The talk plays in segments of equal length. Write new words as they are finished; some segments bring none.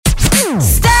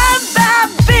Stand by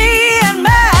being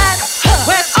mad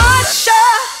with Osher.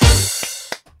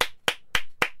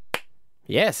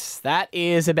 Yes, that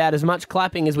is about as much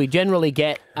clapping as we generally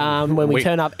get when we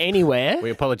turn up anywhere. We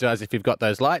apologise if you've got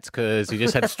those lights because you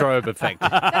just had strobe effect.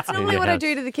 That's normally what I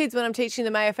do to the kids when I'm teaching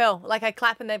them AFL. Like I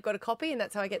clap and they've got a copy and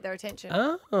that's how I get their attention.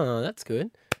 Oh, that's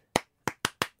good.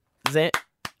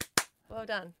 Well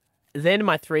done. Then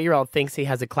my 3-year-old thinks he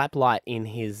has a clap light in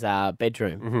his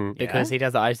bedroom because he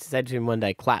does. I said to him one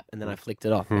day, clap, and then I flicked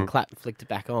it off and clap and flicked it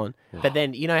back on. But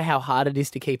then you know how hard it is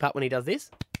to keep up when he does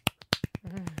this?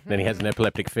 Then he has an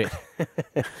epileptic fit.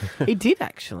 He did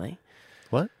actually.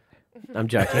 What? I'm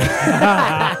joking.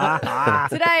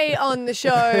 Today on the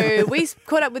show, we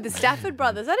caught up with the Stafford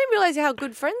brothers. I didn't realise how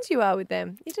good friends you are with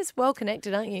them. You're just well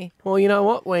connected, aren't you? Well, you know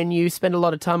what? When you spend a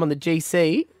lot of time on the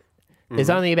GC, there's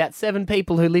only about 7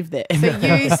 people who live there. So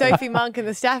you, Sophie Monk and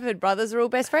the Stafford brothers are all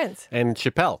best friends. And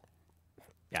Chappelle.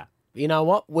 You know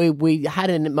what? We had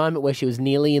a moment where she was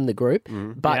nearly in the group,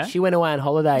 but she went away on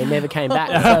holiday and never came back.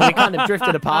 So we kind of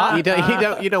drifted apart. You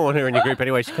don't want her in your group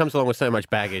anyway. She comes along with so much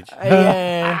baggage.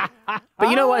 Yeah. But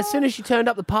you know what? As soon as she turned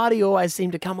up, the party always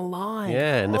seemed to come alive.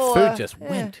 Yeah, and the food just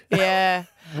went. Yeah.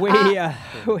 We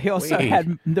also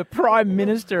had the Prime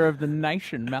Minister of the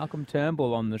nation, Malcolm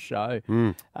Turnbull, on the show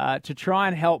to try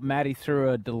and help Matty through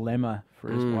a dilemma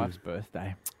for his wife's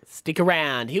birthday. Stick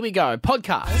around. Here we go.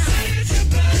 Podcast.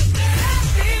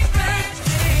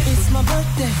 It's my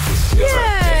birthday.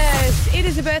 Yes, it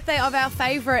is the birthday of our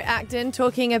favourite actor,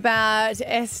 talking about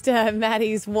Esther,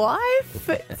 Maddie's wife.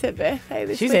 It's her birthday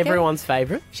this She's weekend. everyone's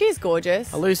favourite. She's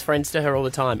gorgeous. I lose friends to her all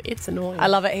the time. It's annoying. I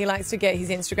love it. He likes to get his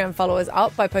Instagram followers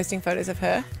up by posting photos of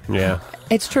her. Yeah.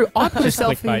 It's true. I put a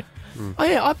selfie. clickbait. Oh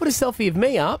yeah, I put a selfie of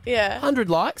me up. Yeah. 100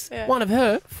 likes. Yeah. One of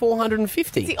her,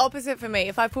 450. It's the opposite for me.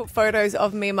 If I put photos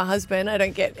of me and my husband, I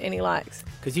don't get any likes.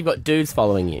 Because you've got dudes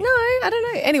following you. No, I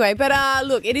don't know. Anyway, but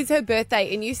look, it is her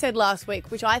birthday, and you said last week,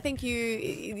 which I think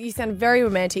you sound very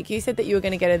romantic. You said that you were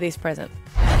going to get her this present.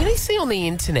 You know, you see on the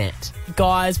internet,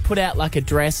 guys put out like a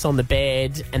dress on the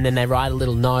bed and then they write a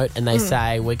little note and they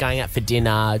say, we're going out for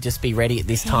dinner, just be ready at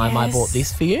this time. I Yes. bought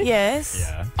this for you. Yes.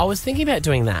 Yeah. I was thinking about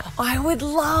doing that. I would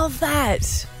love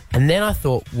that. And then I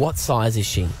thought, what size is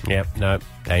she? Yep. No.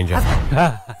 Danger.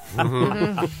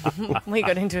 We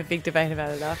got into a big debate about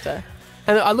it after.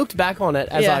 And I looked back on it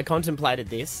as Yeah. I contemplated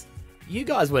this. You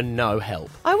guys were no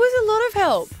help. I was a lot of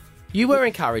help. You were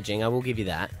encouraging, I will give you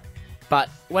that. But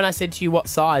when I said to you what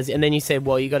size, and then you said,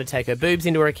 well, you got to take her boobs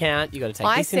into account, you got to take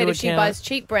I this said into if she account. buys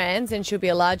cheap brands, then she'll be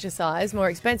a larger size. More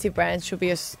expensive brands, she'll be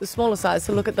a smaller size.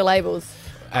 So look at the labels.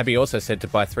 Abby also said to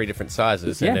buy 3 different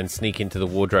sizes Yeah. and then sneak into the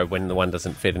wardrobe when the one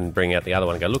doesn't fit and bring out the other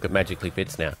one and go, look, it magically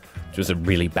fits now, which was a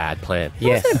really bad plan.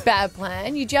 Yes. It wasn't a bad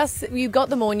plan. You got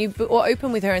them all and you were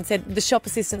open with her and said, the shop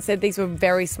assistant said these were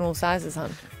very small sizes,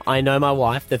 hon. I know my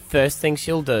wife, the first thing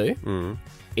she'll do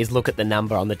is look at the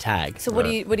number on the tag. So what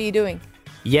are you doing?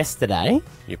 Yesterday,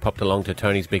 You popped along to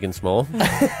Tony's Big and Small.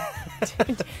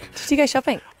 Did you go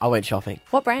shopping? I went shopping.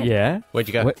 What brand? Yeah. Where'd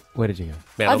you go? Where did you go?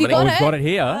 Mount Have you Albany? got We've got it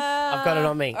here. I've got it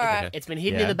on me. all right. It's been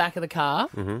hidden Yeah. in the back of the car.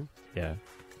 Yeah.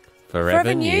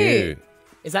 Forever New.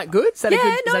 Is that good? Is that a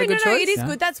good, is that a good No, choice? it is Yeah.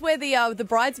 good. That's where the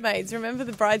bridesmaids, remember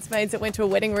the bridesmaids that went to a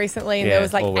wedding recently and Yeah, there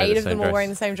was like all wear 8 the of them same all dress. wearing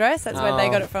the same dress? That's where they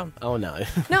got it from. Oh, no.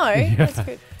 No, that's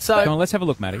good. So, Come on, let's have a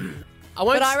look, Matty. I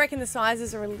won't... But I reckon the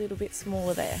sizes are a little bit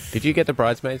smaller there. Did you get the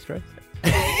bridesmaid's dress?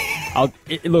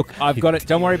 Look, I've got it.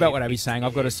 Don't worry about what Abby's saying.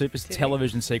 I've got a super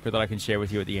television secret that I can share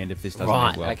with you at the end if this doesn't Right,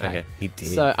 end well. okay. He did.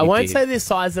 So I He won't did. say the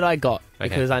size that I got Okay.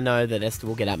 because I know that Esther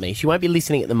will get at me. She won't be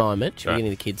listening at the moment. She'll Right. be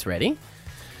getting the kids ready.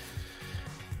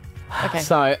 Okay.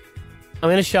 So I'm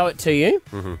going to show it to you.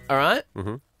 All right?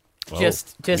 Well,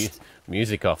 Just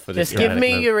music off for this. give dramatic me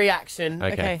moment. your reaction.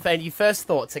 Okay. And your first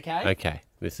thoughts, okay? Okay,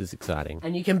 this is exciting.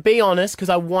 And you can be honest because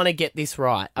I want to get this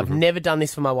right. I've never done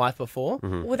this for my wife before.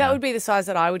 Well, that would be the size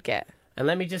that I would get. And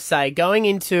let me just say, going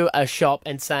into a shop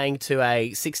and saying to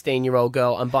a 16-year-old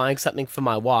girl, I'm buying something for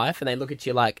my wife, and they look at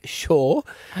you like, sure.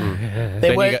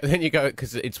 Then you go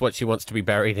because it's what she wants to be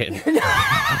buried in. You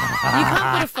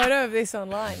can't put a photo of this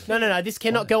online. No. This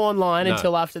cannot go online No.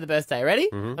 until after the birthday. Ready?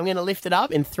 I'm going to lift it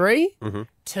up in 3,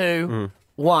 2,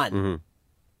 1.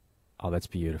 Oh, that's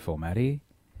beautiful, Matty.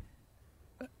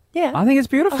 Yeah. I think it's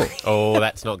beautiful. Oh,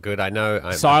 that's not good. I know.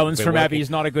 Silence I've been from working- Abby is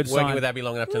not a good Working sign. with Abby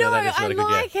long enough to No, know that it's not I a good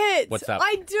like it. What's up?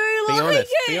 I do Be like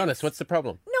honest. it. Be honest. What's the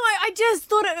problem? No, I just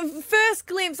thought at first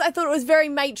glimpse, I thought it was very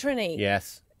matronly.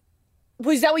 Yes.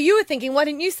 Was that what you were thinking? Why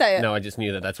didn't you say it? No, I just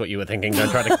knew that that's what you were thinking. Don't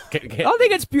try to get... I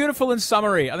think it's beautiful in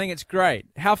summary. I think it's great.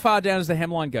 How far down does the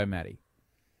hemline go, Matty?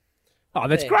 Oh,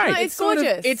 that's great. No, it's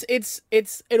gorgeous.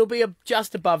 It'll be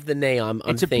just above the knee. I'm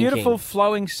It's a thinking. beautiful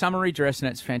flowing summery dress, and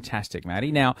it's fantastic,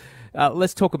 Maddie. Now,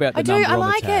 let's talk about the I do. number I on the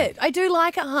like tag. it. I do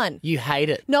like it, hun. You hate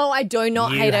it. No, I do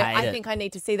not You hate it. hate I it. think I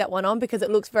need to see that one on because it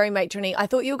looks very matrony. I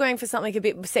thought you were going for something a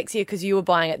bit sexier because you were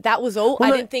buying it. That was all. Well,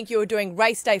 I no- didn't think you were doing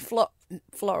race day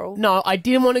floral. No, I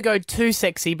didn't want to go too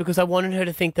sexy because I wanted her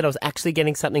to think that I was actually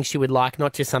getting something she would like,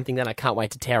 not just something that I can't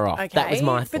wait to tear off. Okay. That was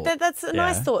my thought. But that's a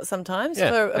nice thought sometimes Yeah.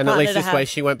 for a And partner at least to this have. way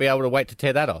she won't be able to wait to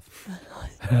tear that off.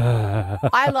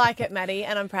 I like it, Maddie,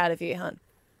 and I'm proud of you, hun.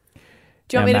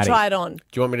 Do you want me Now, to Maddie. try it on? Do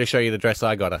you want me to show you the dress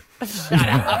I got her?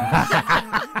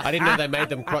 I didn't know they made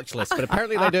them crotchless, but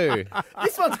apparently they do.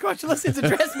 This one's crotchless. It's a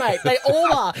dress, mate. They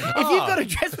all are. If you've got a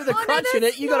dress with a crotch in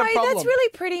it, you got a problem. That's really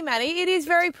pretty, Maddie. It is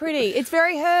very pretty. It's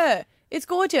very her. It's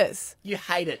gorgeous. You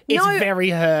hate it. It's No,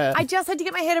 very her. I just had to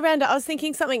get my head around it. I was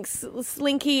thinking something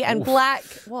slinky and black.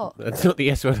 What? That's not the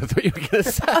S word I thought you were going to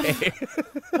say.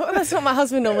 Well, that's what my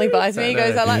husband normally buys me. He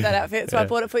goes, I like that outfit, so I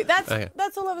bought it for you. That's Okay.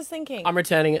 that's all I was thinking. I'm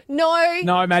returning it.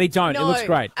 No, Maddie, don't. No. It looks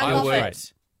great. I It love looks it.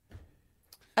 great.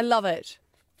 I love it.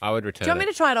 I would return Do you want me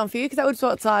it. to try it on for you? Because that was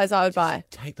what size I would buy.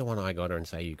 Take the one I got her and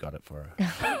say you got it for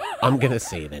her. I'm going to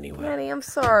see it anyway. Maddie, I'm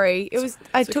sorry.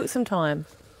 I took some time.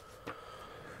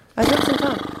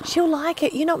 She'll like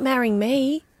it. You're not marrying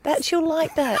me. She'll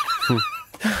like that.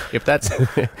 If that's...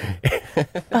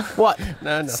 What?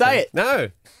 No, nothing. Say it. No.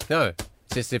 It's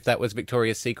just if that was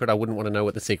Victoria's Secret, I wouldn't want to know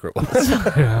what the secret was.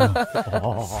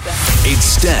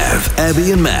 It's Stav,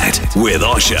 Abby and Matt with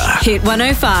Osher. Hit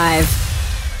 105.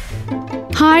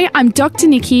 Hi, I'm Dr.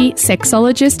 Nikki,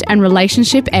 sexologist and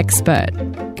relationship expert.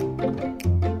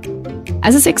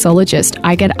 As a sexologist,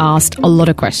 I get asked a lot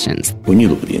of questions. When you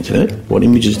look at the internet, what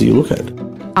images do you look at?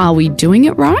 Are we doing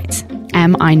it right?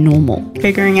 Am I normal?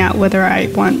 Figuring out whether I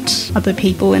want other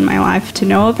people in my life to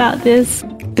know about this.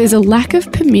 There's a lack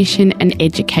of permission and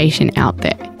education out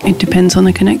there, It depends on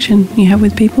the connection you have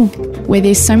with people. where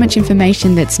there's so much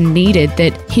information that's needed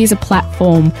that here's a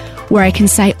platform where I can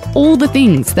say all the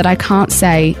things that I can't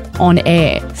say on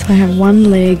air. So I have one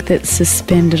leg that's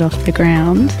suspended off the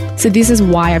ground. So this is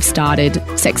why I've started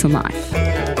Sex and Life.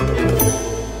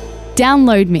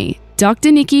 Download me,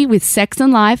 Dr. Nikki with Sex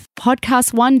and Life,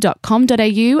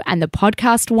 podcast1.com.au and the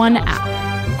Podcast One app.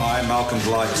 I, Malcolm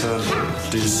Blythe Turnbull,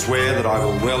 do swear that I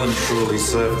will well and truly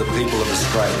serve the people of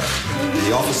Australia in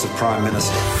the office of Prime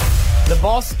Minister. The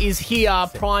boss is here,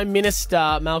 Prime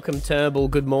Minister Malcolm Turnbull.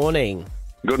 Good morning.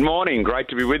 Good morning. Great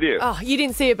to be with you. Oh, you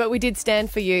didn't see it, but we did stand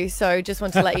for you. So just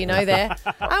want to let you know there.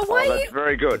 Why are That's you?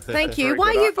 very good. Thank you. Very Why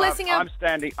are good. you blessing our?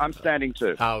 I'm standing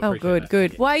too. Oh,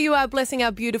 good. Why are you blessing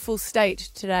our beautiful state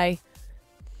today?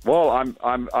 Well,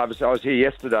 I was here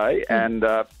yesterday and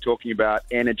talking about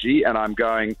energy, and I'm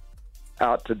going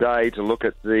out today to look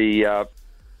at the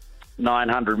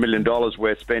 $900 million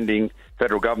we're spending,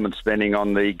 federal government spending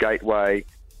on the Gateway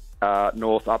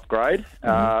North upgrade.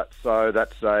 So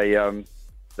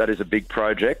that is a big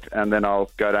project, and then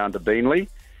I'll go down to Beenleigh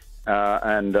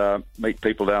and meet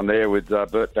people down there with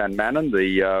Bert Van Manen,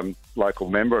 the local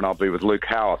member, and I'll be with Luke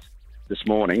Howarth this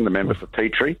morning, the member for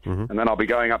Petrie, and then I'll be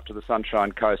going up to the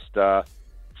Sunshine Coast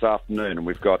this afternoon, and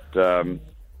we've got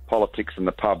politics in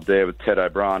the pub there with Ted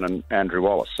O'Brien and Andrew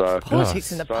Wallace. So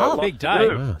Politics in the pub. Big day.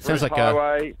 Wow. Sounds like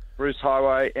Bruce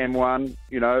Highway, M1.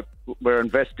 You know, we're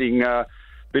investing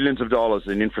billions of dollars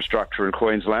in infrastructure in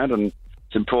Queensland, and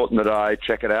it's important that I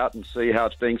check it out and see how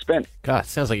it's being spent. God,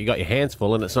 sounds like you got your hands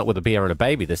full, and it's not with a beer and a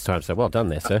baby this time, so well done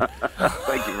there, sir.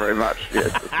 Thank you very much.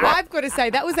 Yes, that's right. I've got to say,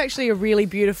 that was actually a really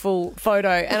beautiful photo.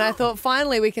 And I thought,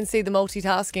 finally, we can see the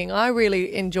multitasking. I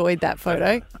really enjoyed that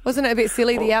photo. Wasn't it a bit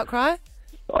silly, the outcry?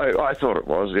 I thought it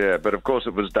was, yeah, but of course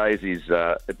it was Daisy's.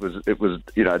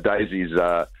 Daisy's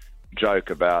joke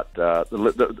about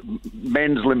the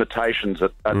men's limitations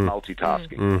at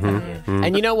multitasking.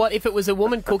 And you know what? If it was a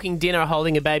woman cooking dinner,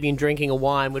 holding a baby and drinking a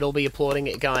wine, we'd all be applauding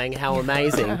it, going, how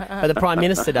amazing. But the Prime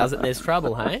Minister does it, and there's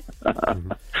trouble, hey?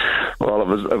 Well,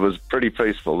 it was pretty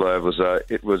peaceful. Though.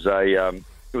 It was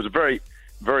a very,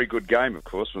 very good game, of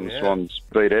course, when the Swans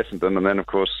beat Essendon, and then of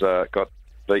course got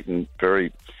beaten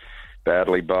very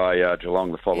badly by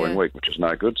Geelong the following week, which is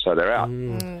no good, so they're out.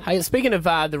 Hey, speaking of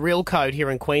the real code here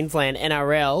in Queensland,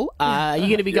 NRL, are you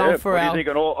going to be going for what our... do you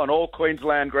think, an all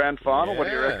Queensland grand final? What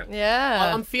do you reckon?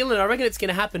 Yeah. I'm feeling it. I reckon it's going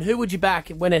to happen. Who would you back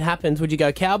when it happens? Would you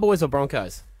go Cowboys or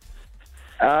Broncos?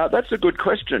 That's a good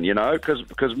question, you know,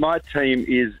 because my team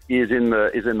is in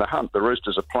the hunt. The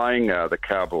Roosters are playing the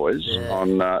Cowboys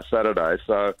on Saturday,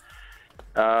 so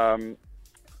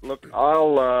look,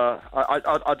 I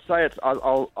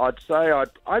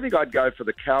think I'd go for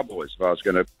the Cowboys if I was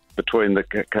going to between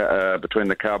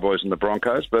the Cowboys and the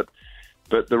Broncos, but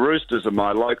But the Roosters are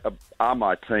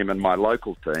my team and my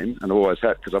local team, and always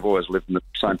have, because I've always lived in the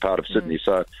same part of Sydney.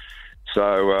 So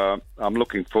I'm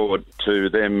looking forward to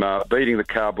them beating the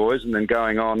Cowboys and then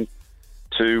going on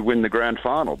to win the grand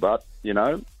final. But,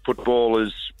 football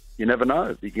is, you never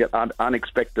know. You get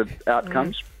unexpected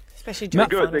outcomes. Especially They're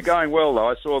good. They're going well, though.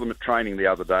 I saw them at training the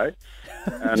other day.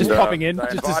 And, just popping in.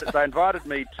 They invited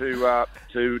me to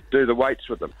do the weights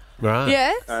with them. Right.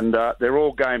 Yes. And they're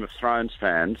all Game of Thrones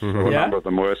fans, or a number of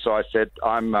them were. So I said,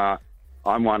 I'm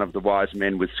one of the wise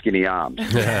men with skinny arms.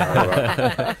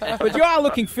 But you are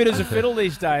looking fit as a fiddle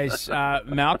these days,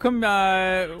 Malcolm.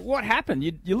 What happened?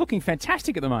 You're looking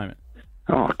fantastic at the moment.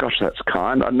 Oh, gosh, that's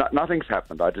kind. Nothing's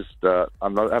happened. I just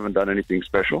haven't done anything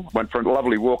special. Went for a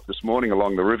lovely walk this morning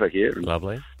along the river here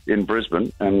in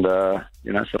Brisbane, and,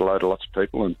 said hello to lots of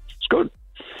people, and it's good.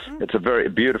 It's a very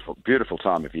beautiful, beautiful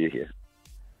time of year here.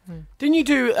 Didn't you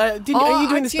do? Are you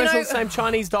doing the special same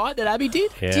Chinese diet that Abby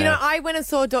did? Yeah. Do you know? I went and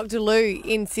saw Dr. Lou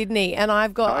in Sydney, and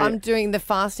I'm doing the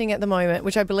fasting at the moment,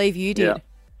 which I believe you did. Yeah.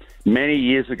 Many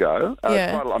years ago.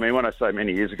 When I say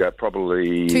many years ago,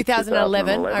 probably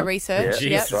 2011. I researched.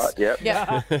 Yeah, that's right.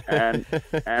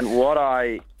 Yep. and what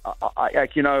I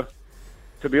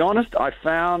to be honest, I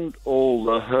found all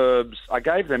the herbs. I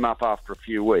gave them up after a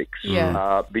few weeks.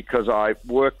 Yeah. Because I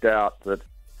worked out that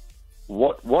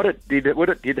what it did,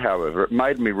 however, it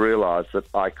made me realise that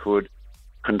I could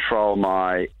control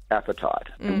my appetite.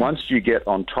 And once you get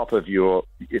on top of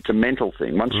it's a mental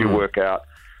thing. Once you work out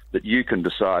that you can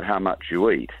decide how much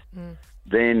you eat,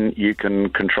 then you can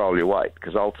control your weight,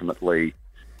 because ultimately,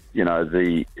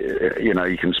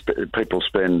 people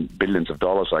spend billions of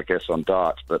dollars, I guess, on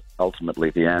diets, but ultimately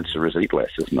the answer is eat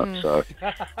less, isn't it? So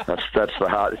that's the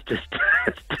hard. It's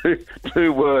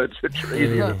two words. It's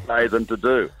easier to say than to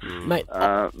do, mate.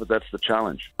 But that's the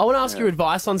challenge. I want to ask your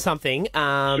advice on something.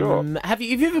 Sure. Have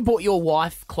you ever bought your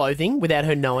wife clothing without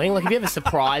her knowing? Like, have you ever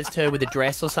surprised her with a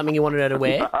dress or something you wanted her to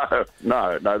wear?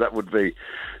 No.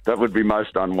 That would be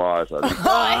most unwise, I think.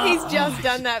 Oh, he's just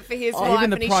done that for his wife,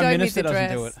 even the and he Prime showed Minister me the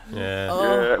dress. doesn't do it. Yeah. Oh.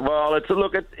 Yeah. Well, it's a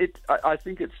look. I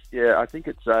think it's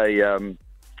a.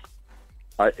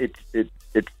 I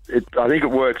think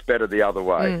it works better the other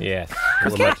way. Yeah.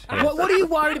 What are you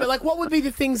worried about? Like, what would be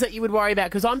the things that you would worry about?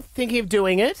 Because I'm thinking of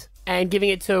doing it and giving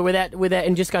it to her without,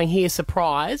 and just going, here,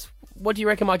 surprise. What do you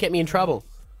reckon might get me in trouble?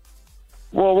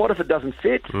 Well, what if it doesn't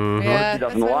fit? What if Yeah, she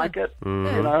doesn't like it? You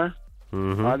know.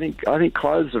 I think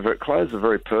clothes are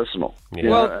very personal. Yeah. You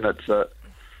know, and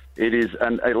it is,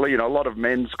 and a lot of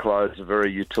men's clothes are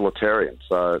very utilitarian.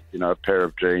 So a pair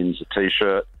of jeans, a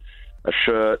t-shirt, a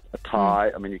shirt, a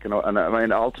tie. I mean,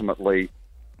 ultimately,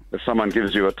 if someone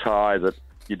gives you a tie that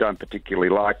you don't particularly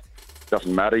like,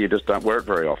 doesn't matter. You just don't wear it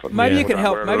very often. Maybe you can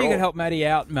help. Maybe you can help Maddie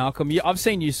out, Malcolm. I've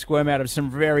seen you squirm out of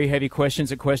some very heavy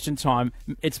questions at question time.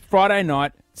 It's Friday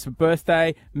night. It's her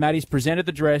birthday. Maddie's presented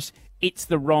the dress. It's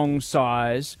the wrong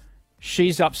size.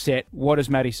 She's upset. What does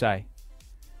Maddie say?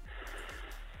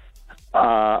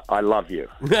 I love you.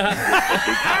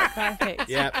 Perfect.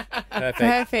 Yeah.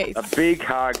 Perfect. A big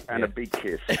hug and a big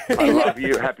kiss. I love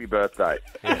you. Happy birthday.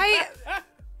 Hey,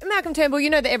 Malcolm Turnbull,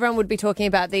 you know that everyone would be talking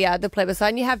about the plebiscite,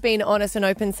 and you have been honest and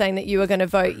open saying that you were going to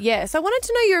vote yes. I wanted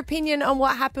to know your opinion on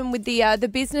what happened with the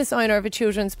business owner of a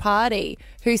children's party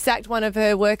who sacked one of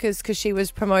her workers because she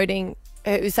was saying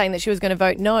that she was going to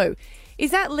vote no.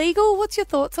 Is that legal? What's your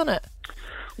thoughts on it?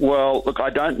 Well, look, I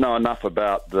don't know enough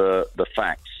about the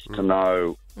facts to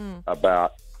know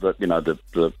about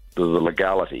the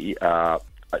legality. I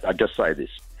just say this.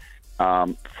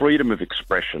 Freedom of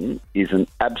expression is an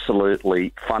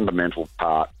absolutely fundamental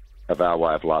part of our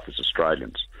way of life as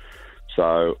Australians.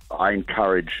 So I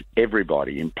encourage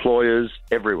everybody, employers,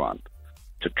 everyone,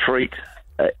 to treat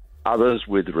others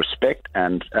with respect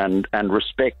and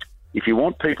respect. If you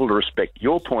want people to respect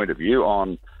your point of view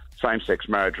on same-sex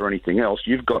marriage or anything else,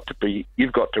 you've got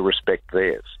to respect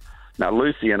theirs. Now,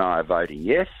 Lucy and I are voting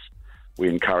yes. We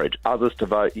encourage others to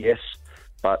vote yes.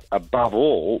 But above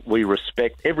all, we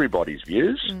respect everybody's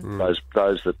views,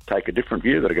 those that take a different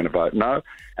view that are going to vote no.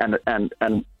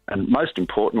 And most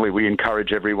importantly, we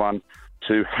encourage everyone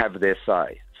to have their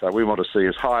say. So we want to see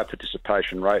as high a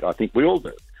participation rate, I think we all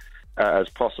do, as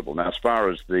possible. Now, as far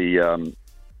as the...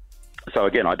 so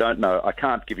again, I don't know. I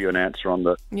can't give you an answer on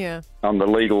the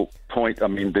legal point. I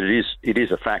mean, but it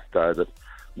is a fact, though, that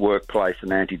workplace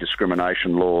and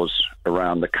anti-discrimination laws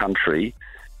around the country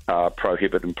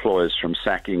prohibit employers from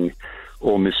sacking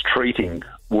or mistreating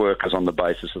workers on the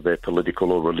basis of their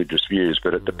political or religious views.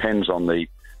 But it depends on the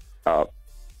the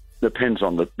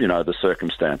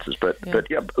circumstances. But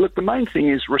look, the main thing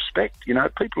is respect.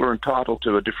 People are entitled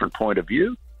to a different point of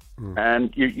view.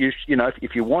 And you know,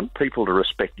 if you want people to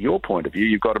respect your point of view,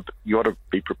 you got to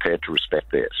be prepared to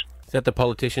respect theirs. Is that the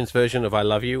politician's version of "I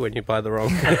love you" when you buy the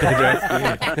wrong address?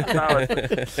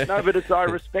 No, but it's "I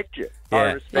respect you." Yeah,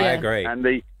 I respect I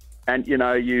agree. And you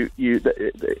know, you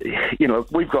know,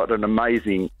 we've got an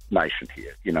amazing nation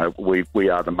here. You know, we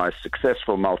are the most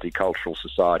successful multicultural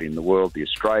society in the world. The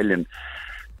Australian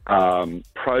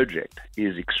project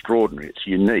is extraordinary. It's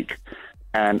unique.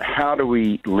 And how do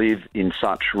we live in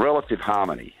such relative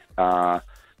harmony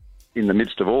in the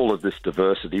midst of all of this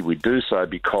diversity? We do so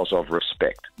because of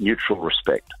respect, mutual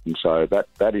respect. And so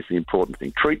that is the important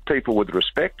thing. Treat people with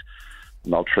respect,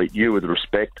 and they'll treat you with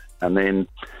respect. And then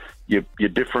your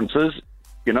differences,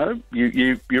 you know,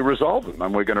 you resolve them.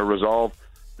 And we're going to resolve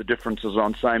the differences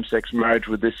on same-sex marriage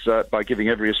with this by giving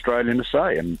every Australian a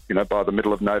say. And, you know, by the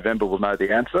middle of November, we'll know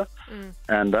the answer.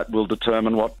 And that will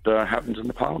determine what happens in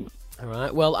the Parliament. All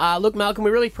right. Well, look, Malcolm, we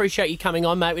really appreciate you coming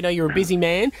on, mate. We know you're a busy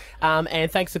man,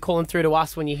 and thanks for calling through to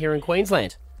us when you're here in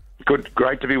Queensland. Good.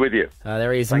 Great to be with you.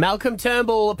 There he is. Thanks. Malcolm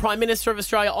Turnbull, Prime Minister of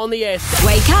Australia, on the air.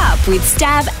 Wake up with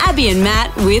Stav, Abby and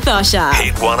Matt with Osher.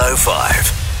 Hit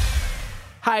 105.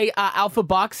 Hey, Alpha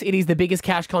Bucks, it is the biggest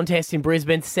cash contest in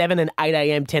Brisbane. 7 and 8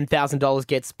 a.m, $10,000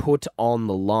 gets put on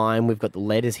the line. We've got the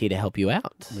letters here to help you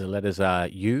out. The letters are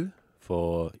U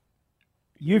for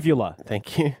Uvula.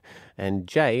 Thank you. And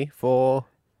J for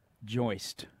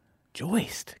Joist.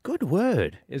 Joist. Good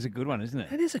word. Is a good one, isn't it?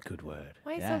 That is a good word.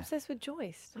 Why are you so obsessed with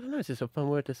joist? I don't know. It's just a fun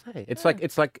word to say. It's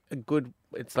like a good.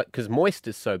 It's like because moist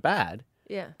is so bad.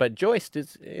 Yeah. But joist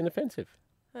is inoffensive.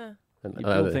 Huh. You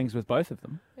build things with both of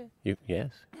them.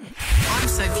 Yes. I'm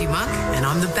Sophie Monk, and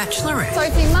I'm the Bachelorette.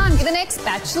 Sophie Monk, the next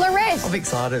Bachelorette. I'm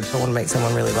excited. I want to meet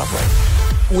someone really lovely.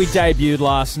 We debuted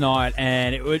last night,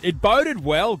 and it boded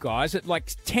well, guys. At like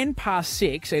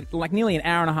 6:10, at like nearly an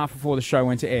hour and a half before the show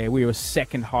went to air, we were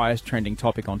second highest trending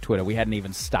topic on Twitter. We hadn't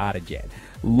even started yet.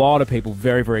 A lot of people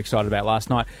very, very excited about last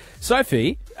night.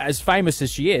 Sophie, as famous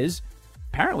as she is,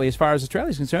 apparently, as far as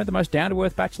Australia's concerned, the most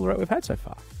down-to-earth Bachelorette we've had so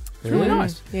far. It's really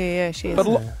nice. Yeah, she is. But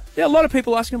a lot of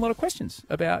people asking a lot of questions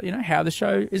about, you know, how the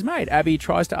show is made. Abby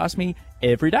tries to ask me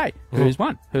every day, who's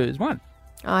won? Who's won?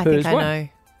 I think I know.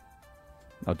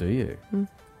 Oh, do you?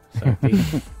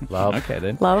 Sophie. Love. Okay,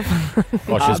 then. Love.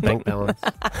 Osher's bank balance.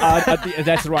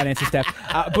 That's the right answer,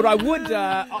 Stav. But I would,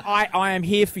 I am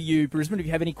here for you, Brisbane. If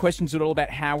you have any questions at all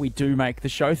about how we do make the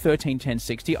show,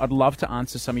 131060, I'd love to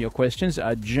answer some of your questions.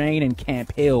 Jean in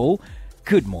Camp Hill.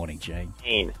 Good morning, Jean.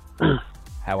 Jean.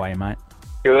 How are you, mate?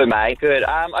 Good, mate. Good.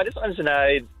 I just wanted to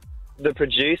know, the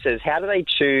producers, how do they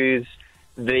choose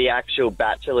the actual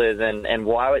bachelors, and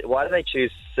why do they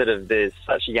choose sort of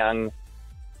such young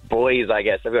boys, I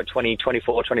guess? They've got 20,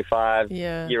 24,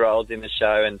 25-year-olds in the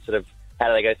show, and sort of how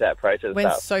do they go through that process?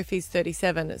 When Sophie's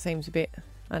 37, it seems a bit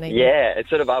uneven. Yeah, it's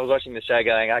sort of, I was watching the show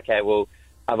going, okay, well,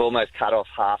 I've almost cut off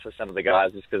half of some of the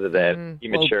guys just because of their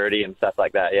immaturity and stuff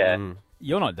like that, yeah.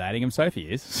 You're not dating him,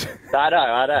 Sophie is. I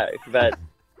know, but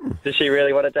does she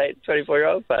really want to date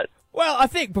 24-year-olds? Well, I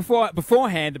think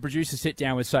beforehand, the producers sit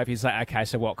down with Sophie and say, okay,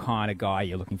 so what kind of guy are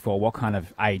you looking for? What kind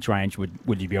of age range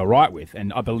would you be all right with?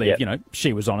 And I believe, you know,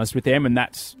 she was honest with them, and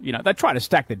that's, you know, they try to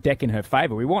stack the deck in her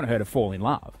favour. We want her to fall in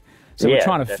love. So we're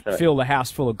trying to fill the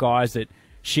house full of guys that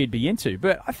she'd be into.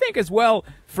 But I think as well,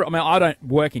 I don't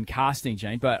work in casting,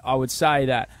 Gene, but I would say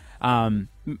that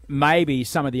maybe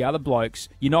some of the other blokes,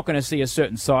 you're not going to see a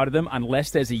certain side of them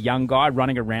unless there's a young guy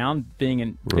running around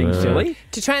being silly.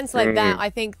 To translate that,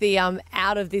 I think the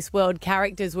out of this world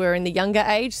characters were in the younger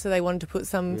age, so they wanted to put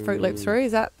some Fruit Loops through.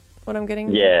 Is that what I'm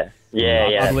getting? Yeah.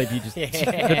 I believe you just...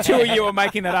 The two of you are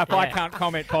making that up. I can't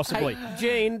comment possibly. Hey,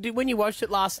 Jean, when you watched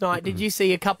it last night, did you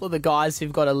see a couple of the guys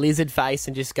who've got a lizard face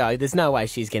and just go, there's no way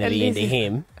she's going to be into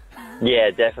him?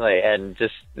 Yeah, definitely. And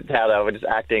just how they were just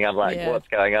acting, I'm like, what's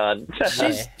going on?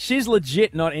 She's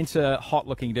legit not into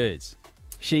hot-looking dudes.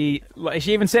 She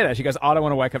even said that. She goes, I don't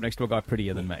want to wake up next to a guy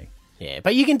prettier than me. Yeah,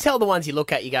 but you can tell the ones you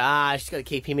look at, you go, she's got to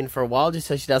keep him in for a while just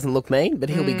so she doesn't look mean, but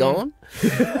he'll be gone.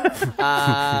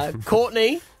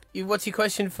 Courtney, what's your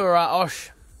question for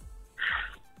Osh?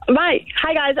 Mate,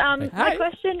 hi guys. My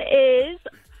question is,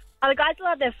 are the guys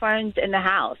allowed their phones in the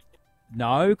house?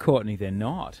 No, Courtney, they're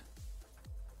not.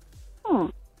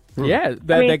 Oh. Yeah,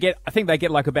 they get. I think they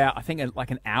get like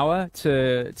an hour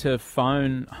to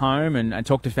phone home and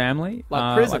talk to family,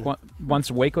 like prison, once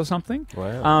a week or something.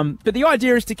 Wow. But the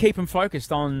idea is to keep them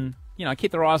focused on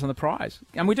keep their eyes on the prize.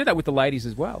 And we do that with the ladies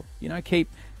as well.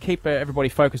 Keep everybody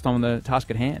focused on the task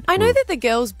at hand. I know that the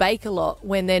girls bake a lot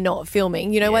when they're not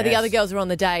filming. While the other girls are on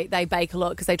the date, they bake a lot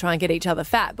because they try and get each other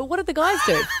fat. But what do the guys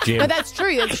do? Gym. No, that's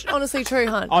true. That's honestly true,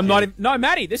 Hunt. I'm not even, no,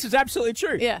 Maddie, this is absolutely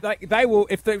true. Yeah. They will,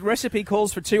 if the recipe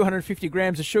calls for 250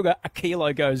 grams of sugar, a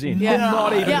kilo goes in. Yeah. I'm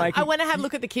not even making... I went and had a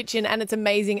look at the kitchen and it's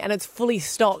amazing and it's fully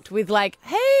stocked with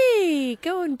hey,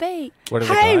 go and bake. What do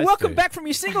the Hey, guys welcome do? back from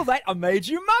your single date. I made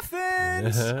you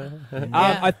muffins.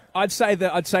 Yeah. I'd say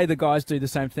the guys do the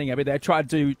same thing. Abby. They try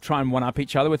and one up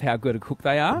each other with how good a cook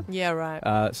they are. Yeah,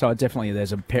 right. So definitely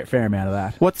there's a fair amount of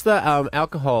that. What's the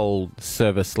alcohol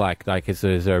service like? Like, is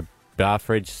there a bar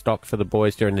fridge stocked for the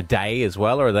boys during the day as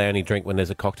well, or do they only drink when there's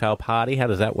a cocktail party? How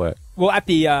does that work? Well, at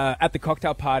the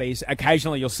cocktail parties,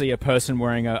 occasionally you'll see a person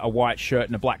wearing a white shirt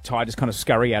and a black tie just kind of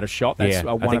scurry out of shot. That's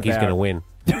I think he's going to win.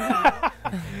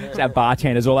 It's our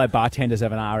bartenders. All our bartenders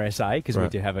have an RSA because we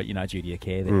do have a duty of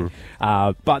care there.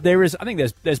 But I think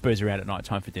there's booze around at night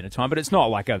time for dinner time, but it's not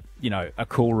like a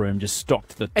cool room just stocked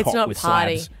to the It's top not with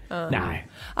party. slabs. No.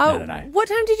 No. What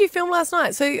time did you film last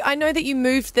night? So I know that you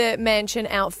moved the mansion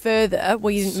out further.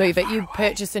 Well, you didn't move it. You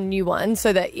purchased a new one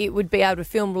so that it would be able to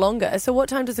film longer. So what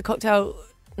time does the cocktail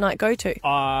night go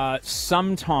to?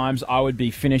 Sometimes I would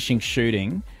be finishing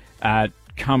shooting,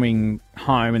 coming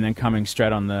home and then coming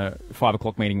straight on the 5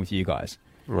 o'clock meeting with you guys.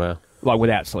 Wow. Like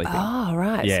without sleeping. Oh,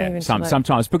 right. Yeah, So even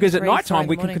sometimes. Because at 3, night time Friday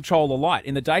we can morning. control the light.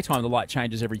 In the daytime the light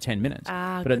changes every 10 minutes.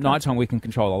 Ah, but at good night time we can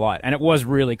control the light. And it was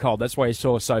really cold. That's why you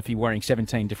saw Sophie wearing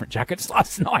 17 different jackets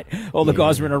last night. All the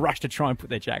guys were in a rush to try and put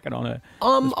their jacket on her.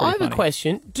 I have a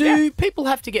question. Do people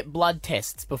have to get blood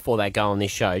tests before they go on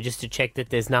this show just to check that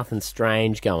there's nothing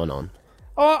strange going on?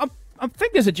 Oh, I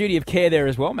think there's a duty of care there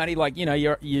as well, Matty. Like,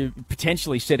 you're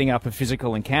potentially setting up a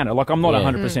physical encounter. Like, I'm not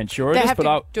 100% sure of They this, have but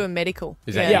to do a medical.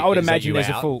 I would imagine there's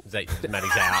out? a full. Is that Matty's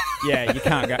out? Yeah,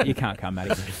 you can't come,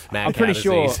 Matty. Mad I'm pretty cow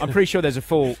sure. disease. I'm pretty sure there's a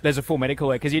full medical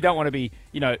there because you don't want to be,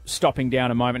 stopping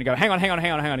down a moment and go, hang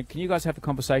on. Can you guys have a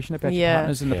conversation about your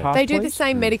partners in the past? They do the please?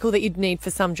 same medical that you'd need for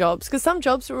some jobs because some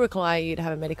jobs will require you to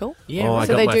have a medical. Yeah, I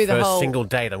so got they my do the first whole single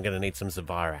date. I'm going to need some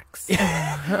Zavirax.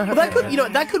 Well,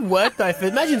 that could work though.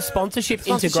 Imagine sponsorship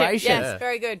integration. Yes,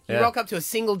 very good. You rock up to a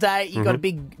single date, you've got a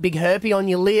big herpy on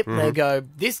your lip, and they go,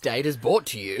 "This date is brought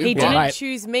to you." He didn't Right.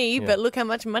 choose me, but look how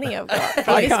much money I've got.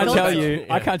 I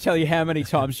can't tell you how many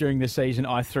times during this season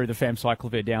I threw the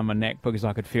famcyclovir down my neck because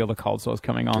I could feel the cold sores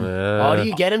coming on. Oh, do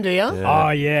you get them? Do you? Oh,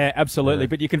 yeah, absolutely.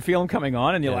 But you can feel them coming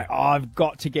on and you're like, I've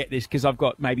got to get this because I've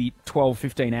got maybe 12,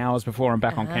 15 hours before I'm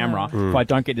back on camera. If I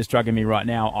don't get this drug in me right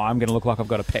now, I'm going to look like I've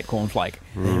got a pet cornflake.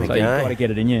 So you've got to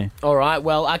get it in you. All right.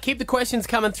 Well, keep the questions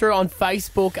coming through on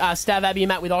Facebook. Stav, Abby, and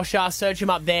Matt with Osher. Search them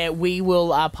up there. We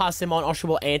will pass them on. Osher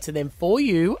will answer them for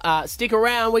you. Stick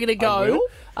around. We're going to go.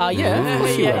 Yeah, of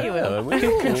course you will.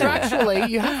 Contractually,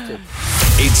 you have to.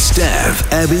 It's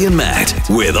Stav, Abby and Matt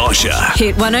with Osher.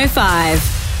 Hit 105.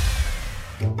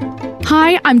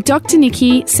 Hi, I'm Dr.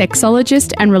 Nikki,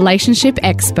 sexologist and relationship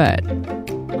expert.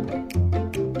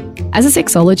 As a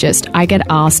sexologist, I get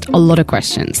asked a lot of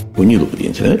questions. When you look at the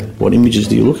internet, what images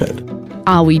do you look at?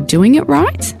 Are we doing it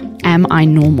right? Am I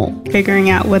normal? Figuring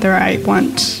out whether I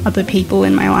want other people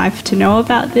in my life to know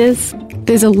about this.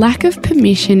 There's a lack of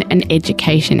permission and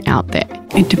education out there.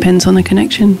 It depends on the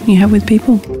connection you have with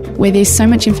people. Where there's so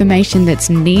much information that's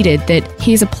needed that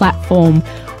here's a platform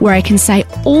where I can say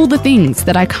all the things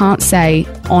that I can't say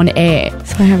on air.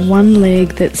 So I have one leg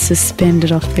that's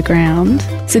suspended off the ground.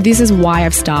 So this is why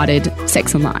I've started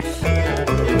Sex and Life.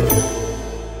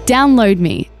 Download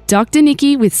me, Dr.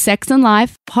 Nikki with Sex and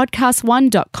Life,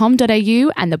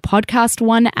 podcast1.com.au and the Podcast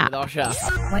One app.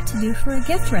 What to do for a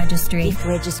gift registry. Gift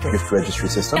registry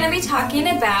system. We're going to be talking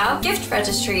about gift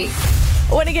registry.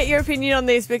 I want to get your opinion on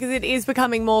this because it is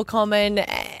becoming more common.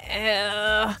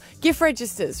 Gift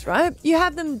registers, right? You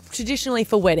have them traditionally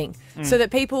for wedding so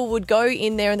that people would go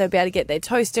in there and they'd be able to get their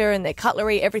toaster and their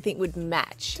cutlery, everything would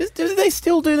match. Do they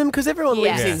still do them? Because everyone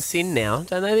lives Yes. in sin now,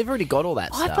 don't they? They've already got all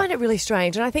that I stuff. find it really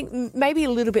strange, and I think maybe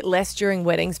a little bit less during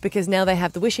weddings because now they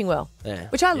have the wishing well,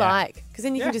 which I like because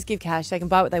then you can just give cash. They can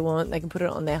buy what they want. They can put it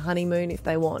on their honeymoon if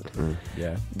they want.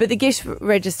 Yeah. But the gift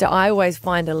register, I always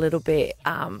find a little bit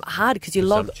hard because you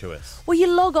log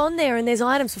on there and there's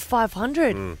items for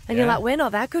 $500, and you're like, we're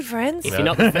not that good friends. If you're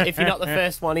not the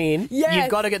first one in, Yes. you've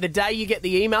got to get the day you get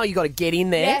the email, you got to get in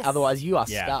there. Yes. Otherwise, you are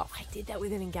stuffed. I did that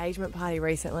with an engagement party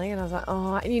recently, and I was like,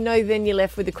 oh, and then you're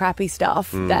left with the crappy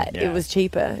stuff that it was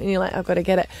cheaper, and you're like, I've got to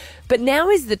get it. But now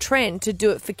is the trend to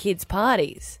do it for kids'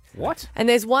 parties. What? And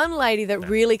there's one lady that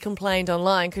really complained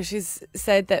online because she's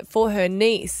said that for her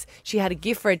niece, she had a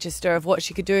gift register of what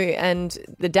she could do, and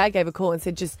the dad gave a call and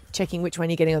said, just checking which one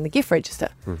you're getting on the gift register.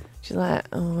 She's like,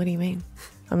 oh, what do you mean?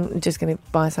 I'm just going to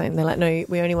buy something. They're like, no,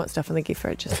 we only want stuff on the gift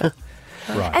register.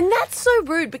 Right. And that's so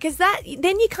rude because then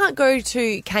you can't go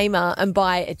to Kmart and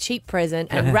buy a cheap present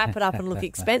and wrap it up and look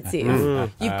expensive.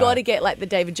 You've got to get like the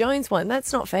David Jones one.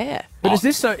 That's not fair. But is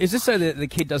this so that the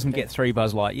kid doesn't get 3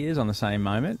 Buzz Lightyears on the same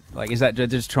moment? Like, is that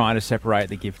just trying to separate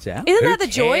the gifts out? Isn't that the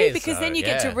joy? cares, Because then though? you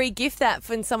get to Yeah. re-gift that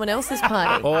for someone else's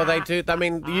party. Or they do, I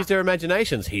mean, use their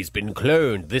imaginations. He's been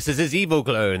cloned. This is his evil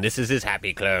clone. This is his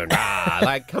happy clone.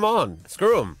 Like, come on.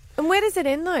 Screw him. And where does it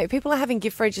end, though? People are having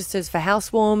gift registers for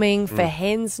housewarming, for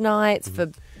hens nights, for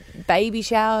baby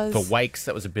showers. For wakes,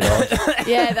 that was a bit odd.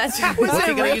 Yeah, that's What's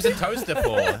he going to use a toaster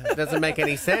for? It doesn't make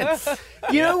any sense.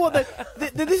 You know what?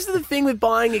 This is the thing with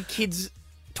buying a kid's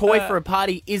toy for a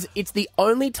party is it's the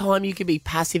only time you can be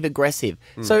passive aggressive.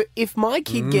 So if my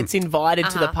kid gets invited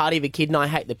to the party of a kid and I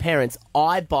hate the parents,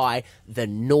 I buy the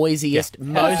noisiest,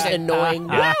 most annoying.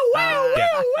 Wow, wow, Yeah.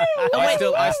 wow, wow.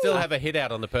 I still have a hit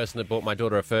out on the person that bought my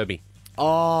daughter a Furby.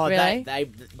 Oh, Really? they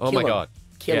Oh kill my 'em. God.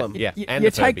 Kill 'em. Yeah. You, And you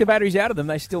the take Furby. the batteries out of them,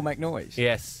 they still make noise.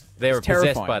 Yes. They were It's possessed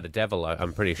terrifying. by the devil,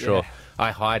 I'm pretty sure. Yeah. I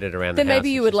hide it around Then the house. maybe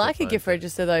you It's would just like a fun. gift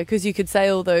register, though, because you could say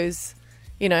all those,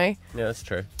 you know. Yeah, that's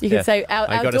true. You could say, our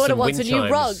I got her daughter some wants a wind new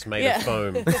chimes rug. made Yeah. of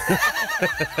foam.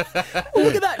 Oh,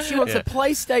 look at that. She wants a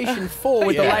PlayStation 4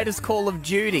 with the Yeah. latest Call of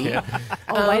Duty.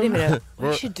 Oh, wait a minute.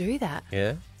 We should do that.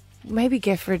 Yeah. Maybe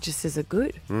gift registers are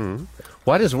good.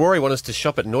 Why does Rory want us to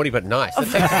shop at Naughty But Nice? That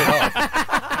takes it off.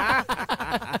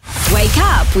 Wake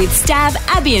up with Stav,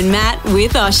 Abby and Matt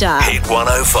with Osher. Hit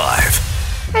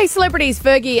 105. Hey, celebrities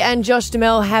Fergie and Josh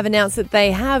Duhamel have announced that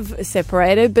they have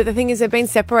separated, but the thing is they've been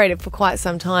separated for quite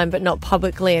some time but not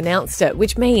publicly announced it,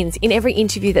 which means in every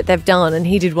interview that they've done, and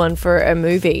he did one for a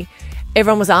movie,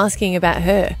 everyone was asking about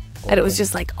her. And it was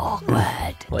just like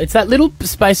awkward. Well, it's that little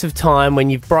space of time when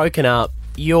you've broken up,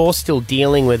 you're still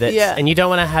dealing with it, Yeah. and you don't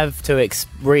want to have to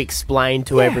re-explain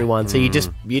to everyone, so you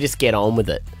just get on with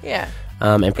it. Yeah.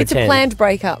 And It's pretend. a planned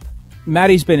breakup.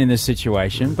 Maddie's been in this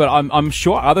situation, but I'm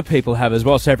sure other people have as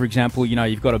well. So, for example,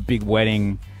 you've got a big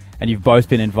wedding and you've both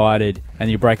been invited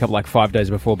and you break up like 5 days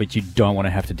before, but you don't want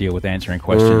to have to deal with answering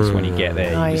questions when you get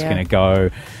there. Oh, You're just yeah. going to go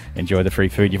enjoy the free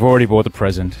food. You've already bought the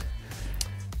present.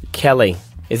 Kelly,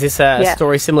 is this a Yeah.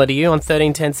 story similar to you on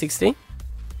 13-10-60?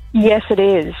 Yes, it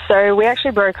is. So we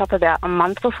actually broke up about a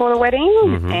month before the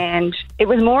wedding, and it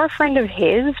was more a friend of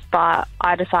his, but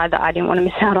I decided that I didn't want to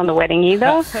miss out on the wedding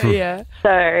either. Yeah.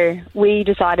 So we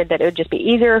decided that it would just be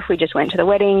easier if we just went to the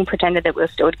wedding, pretended that we were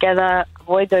still together,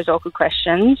 avoid those awkward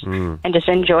questions, and just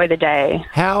enjoy the day.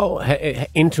 How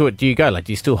into it do you go? Like,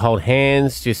 do you still hold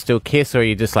hands? Do you still kiss? Or are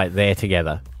you just like there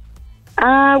together?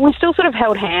 We still sort of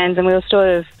held hands and we were sort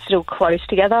of still close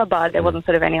together, but there wasn't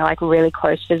sort of any like really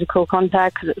close physical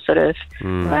contact because it's sort of,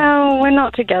 well, we're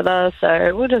not together,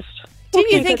 so we'll just. Didn't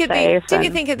you keep think it at safe didn't you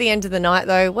and- think at the end of the night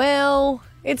though, well,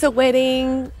 it's a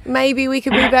wedding, maybe we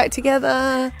could be back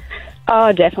together?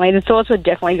 Oh, definitely. The thoughts were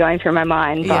definitely going through my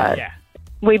mind, but Yeah.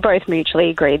 we both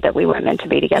mutually agreed that we weren't meant to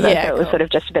be together, Yeah, so it was cool. sort of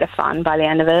just a bit of fun by the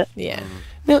end of it. Yeah.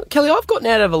 Now, Kelly, I've gotten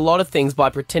out of a lot of things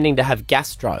by pretending to have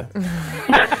gastro.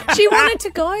 She wanted to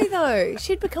go though.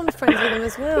 She'd become friends with him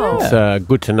as well. It's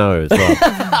good to know as well.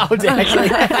 Oh, actually.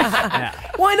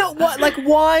 Why not?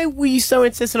 Why were you so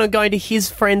insistent on going to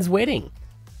his friend's wedding?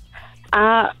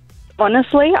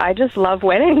 Honestly, I just love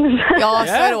weddings. Oh,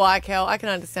 Yeah. so do I, Kel. I can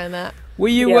understand that. Were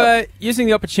you Yep. using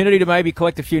the opportunity to maybe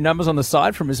collect a few numbers on the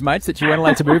side from his mates that you weren't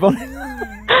allowed to move on?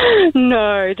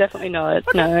 No, definitely not.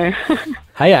 No.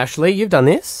 Hey, Ashley, you've done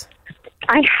this.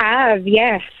 I have,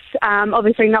 yes.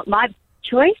 Obviously not my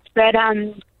choice, but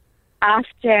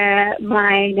after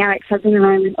my now ex-husband and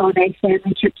I went on a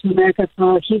family trip to America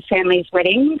for his family's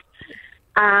wedding,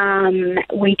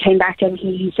 we came back and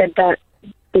he said that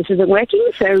this isn't working,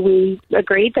 so we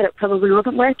agreed that it probably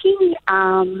wasn't working,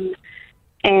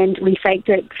 and we faked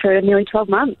it for nearly 12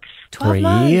 months. 12 For a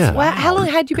months. year. Wow. How long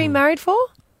had you been married for?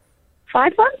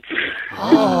 5 months.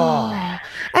 Oh.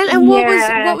 And what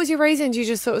Yeah. was your reason? You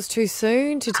just thought it was too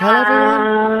soon to tell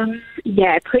everyone?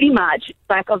 Yeah, pretty much.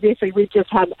 Like, obviously, we've just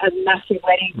had a massive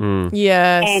wedding.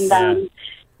 Yes. And,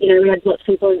 we had lots of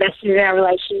people invested in our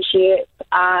relationship.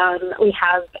 We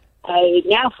have a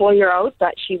now 4-year-old,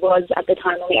 but she was at the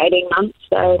time only 18 months.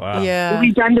 So Yeah. we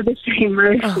lived under the same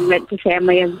roof. We went to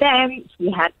family events.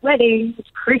 We had weddings,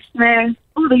 Christmas,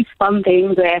 all these fun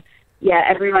things where,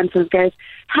 everyone sort of goes,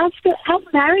 how's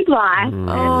married life?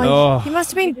 Oh, you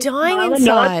must have been dying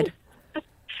inside.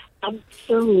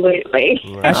 Absolutely.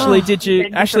 Ashley, did you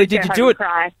do it?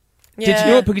 Cry. Did you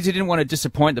do it because you didn't want to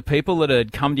disappoint the people that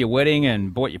had come to your wedding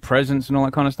and bought you presents and all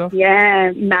that kind of stuff?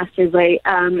 Yeah, massively.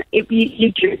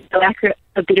 You do feel like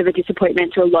a bit of a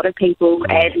disappointment to a lot of people,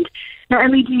 and not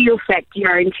only do you affect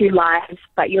your own two lives,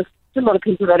 but there's a lot of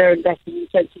people that are invested in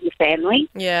terms of your family.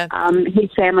 Yeah.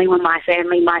 His family were my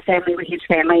family were his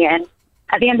family, and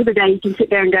at the end of the day, you can sit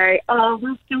there and go, oh,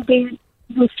 we'll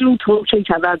still talk to each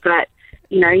other, but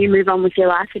you move on with your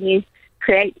life and you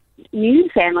create new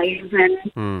families and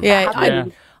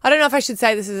I don't know if I should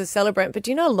say this as a celebrant, but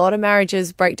do you know a lot of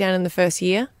marriages break down in the first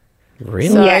year? Really?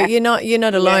 So you're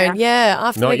not alone. Yeah.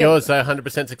 After Not yours, though.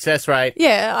 100% success rate.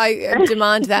 Yeah, I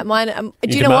demand that. Mine.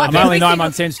 Do you know what? I'm only 9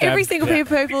 months in, Stav. Every single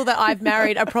people that I've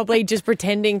married are probably just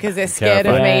pretending because they're scared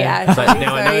of me. Yeah. So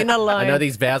now I know, you're not alone. I know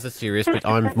these vows are serious, but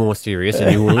I'm more serious,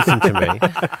 and you will listen to me.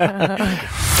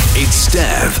 It's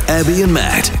Stav, Abby and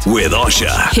Matt with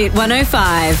Osher. Hit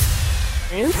 105.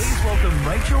 Please welcome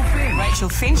Rachel Finch. Rachel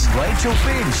Finch. Rachel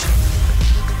Finch.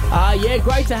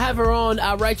 Great to have her on.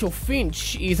 Rachel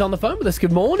Finch is on the phone with us.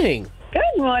 Good morning. Good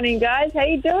morning, guys. How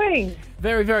you doing?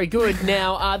 Very, very good.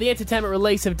 Now, the entertainment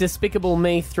release of Despicable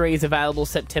Me 3 is available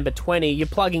September 20. You're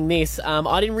plugging this.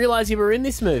 I didn't realise you were in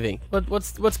this movie.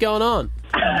 What's going on?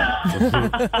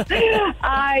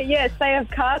 Yes, they have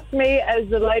cast me as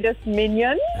the latest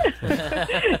minion.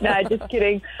 No, just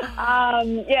kidding.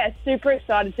 Super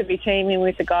excited to be teaming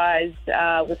with the guys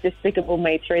with Despicable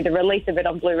Me 3, the release of it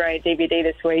on Blu-ray and DVD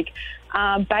this week.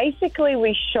 Basically,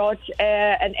 we shot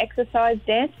an exercise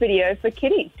dance video for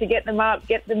kiddies to get them up,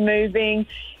 get them moving,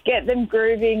 get them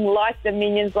grooving like the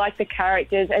minions, like the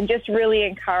characters, and just really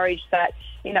encourage that,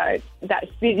 that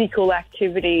physical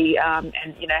activity and,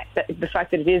 the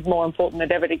fact that it is more important than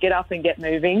ever to get up and get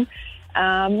moving.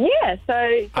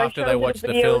 So after they watch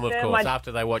the film, of course.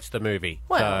 After they watch the movie.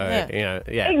 Well,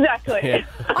 yeah. Exactly. Yeah.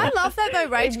 I love that though,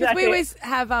 Rach, because we always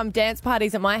have dance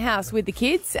parties at my house with the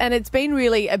kids, and it's been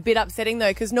really a bit upsetting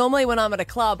though, because normally when I'm at a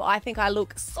club, I think I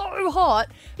look so hot,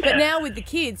 but now with the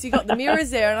kids, you got the mirrors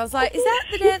there, and I was like, is that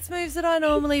the dance moves that I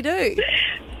normally do?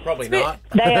 Probably not.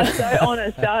 They are so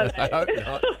honest, aren't they? I hope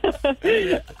not.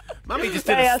 Mummy just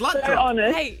did They a are slut so drop.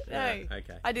 honest. Hey, no,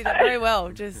 Okay. I did that very well.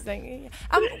 Just thinking.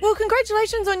 Well,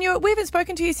 congratulations on we haven't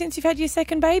spoken to you since you've had your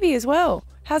second baby as well.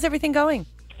 How's everything going?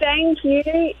 Thank you.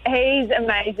 He's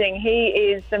amazing. He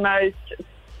is the most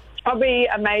probably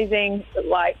amazing,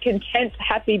 content,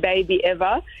 happy baby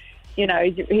ever. He's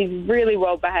really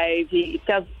well behaved. He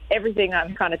does everything I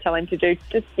kind of tell him to do,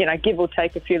 just, give or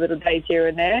take a few little days here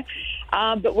and there.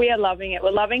 But we are loving it.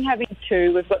 We're loving having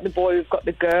two. We've got the boy, we've got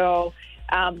the girl.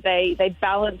 They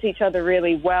balance each other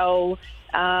really well.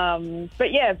 Was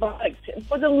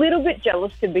a little bit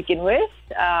jealous to begin with.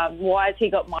 Why has he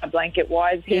got my blanket?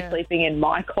 Why is he sleeping in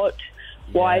my cot?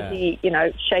 Why is he,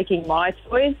 shaking my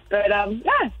toys? But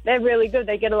they're really good.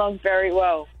 They get along very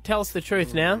well. Tell us the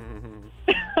truth now.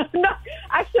 No,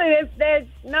 actually,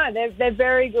 they're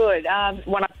very good.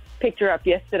 When I picked her up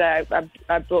yesterday,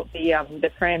 I brought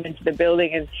the pram into the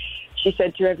building, and she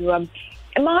said to everyone,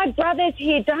 "My brother's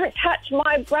here. Don't touch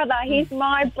my brother. He's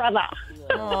my brother."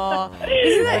 Oh,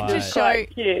 isn't that just Quite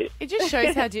cute. It just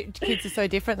shows how kids are so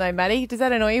different, though, Maddie. Does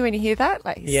that annoy you when you hear that?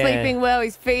 Like, he's Yeah. sleeping well,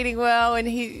 he's feeding well, and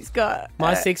he's got.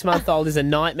 My 6-month-old is a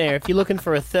nightmare. If you're looking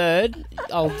for a third,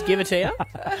 I'll give it to you.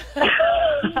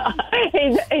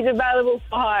 He's available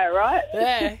for hire, right?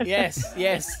 Yeah,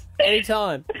 yes.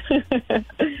 Anytime.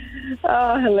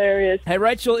 Oh, hilarious. Hey,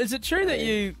 Rachel, is it true that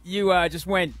you just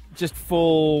went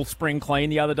full spring clean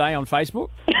the other day on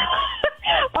Facebook?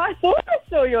 I thought I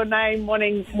saw your name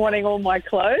wanting all my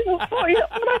clothes. I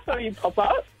saw you pop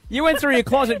up. You went through your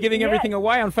closet giving everything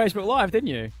away on Facebook Live, didn't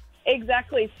you?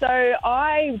 Exactly. So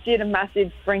I did a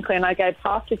massive spring clean. I gave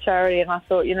half to charity, and I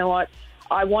thought, you know what,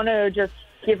 I want to just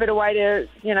give it away to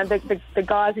the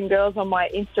guys and girls on my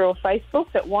Insta or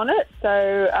Facebook that want it.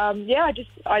 So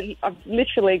I've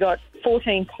literally got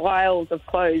 14 piles of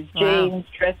clothes, jeans,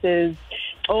 dresses,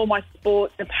 all my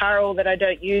sports apparel that I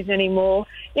don't use anymore.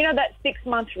 That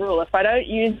 6-month rule. If I don't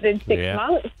use it in 6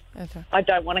 months, I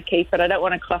don't want to keep it. I don't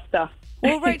want to cluster.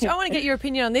 Well, Rach, I want to get your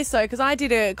opinion on this, though, because I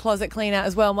did a closet clean out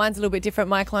as well. Mine's a little bit different.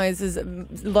 My clothes, a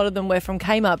lot of them were from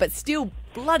Kmart, but still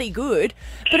bloody good.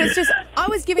 But it's just, I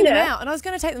was giving them out, and I was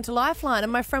going to take them to Lifeline,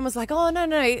 and my friend was like, oh, no,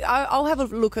 I'll have a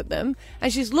look at them.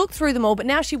 And she's looked through them all, but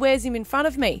now she wears them in front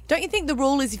of me. Don't you think the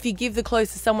rule is if you give the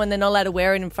clothes to someone, they're not allowed to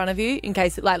wear it in front of you in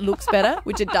case it, looks better,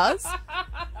 which it does?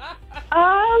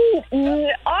 I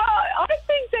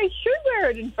think they should wear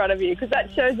it in front of you because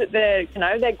that shows that they're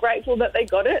grateful that they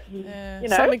got it. And,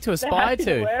 Something to aspire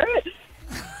to. Wear it.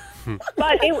 But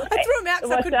I threw them out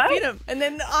because I couldn't fit them, and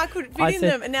then I couldn't fit in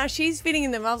them, and now she's fitting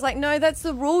in them. I was like, no, that's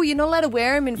the rule. You're not allowed to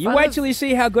wear them in front of... You wait till you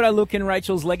see how good I look in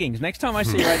Rachel's leggings. Next time I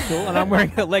see Rachel and I'm wearing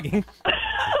her leggings.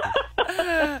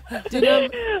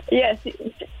 Yes,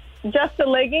 just the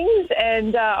leggings,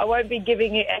 and I won't be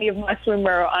giving you any of my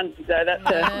swimwear or undies, though. That's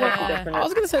a different... I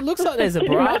was going to say, it looks like there's a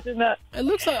Can you bra. imagine that? It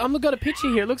looks like, I've got a picture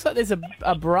here. It looks like there's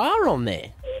a bra on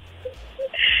there.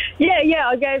 Yeah,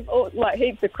 I gave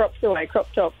heaps of crops away,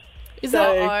 crop tops. Is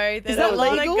that a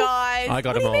lot of guys? I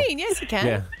got what them do all. you mean? Yes, you can.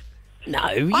 Yeah. No,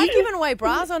 I've given away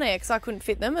bras on air because I couldn't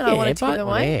fit them and I wanted to give them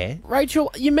away.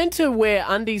 Rachel, you're meant to wear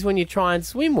undies when you try and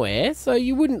swimwear, so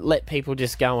you wouldn't let people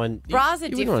just go and... Bras are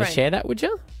you wouldn't want to different. share that, would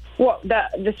you? What,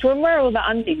 the swimwear or the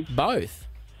undies? Both.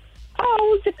 Oh,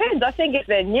 well, it depends. I think if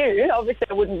they're new, obviously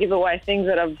I wouldn't give away things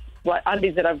that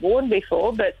undies that I've worn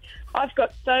before, but I've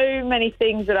got so many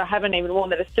things that I haven't even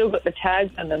worn that have still got the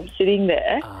tags on them sitting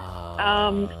there.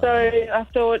 So I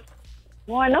thought,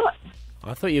 why not?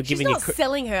 I thought you were She's giving not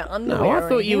selling her underwear. No, I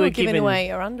thought you were giving away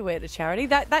her underwear to charity.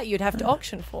 That you'd have to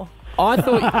auction for. I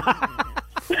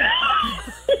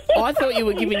thought you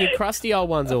were giving your crusty old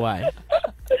ones away.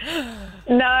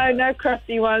 No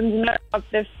crusty ones. No,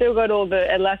 they've still got all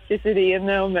the elasticity in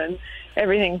them and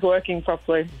everything's working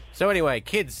properly. So anyway,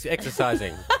 kids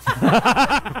exercising.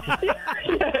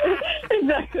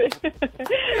 Exactly.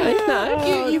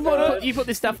 No, you put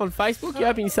this stuff on Facebook, you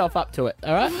open yourself up to it,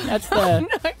 all right? That's the...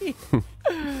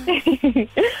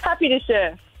 Happy to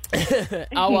share.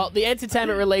 Oh, well, the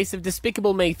entertainment release of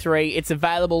Despicable Me 3, it's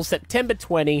available September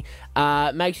 20.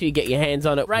 Make sure you get your hands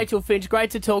on it. Rachel Finch,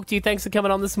 great to talk to you. Thanks for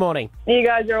coming on this morning. You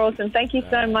guys are awesome. Thank you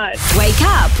so much. Wake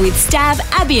up with Stav,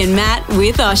 Abby and Matt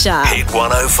with Osher. Hit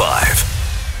 105.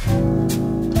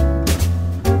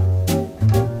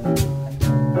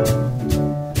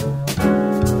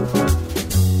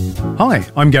 Hi,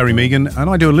 I'm Gary Megan, and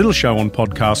I do a little show on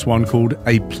Podcast One called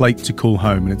A Plate to Call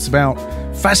Home, and it's about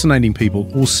fascinating people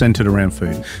all centred around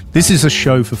food. This is a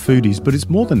show for foodies, but it's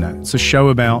more than that. It's a show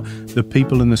about the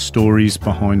people and the stories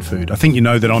behind food. I think you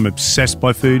know that I'm obsessed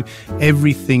by food.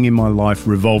 Everything in my life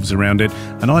revolves around it,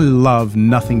 and I love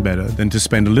nothing better than to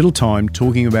spend a little time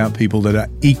talking about people that are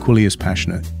equally as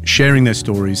passionate, sharing their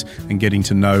stories and getting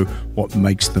to know what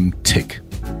makes them tick.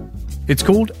 It's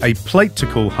called A Plate to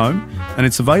Call Home, and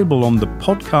it's available on the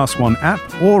Podcast One app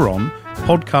or on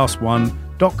podcastone.com.au.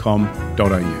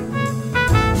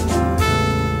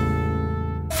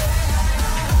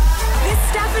 The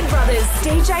Stafford Brothers,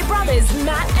 DJ Brothers,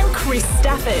 Matt and Chris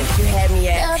Stafford. You heard me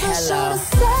yet? Hello.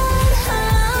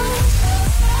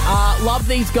 Love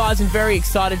these guys and very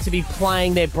excited to be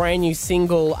playing their brand new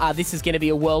single. This is going to be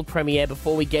a world premiere.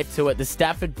 Before we get to it, the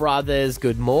Stafford Brothers,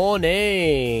 good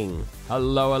morning.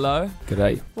 Hello.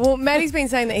 G'day. Well, Matty's been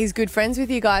saying that he's good friends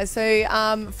with you guys. So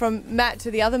from Matt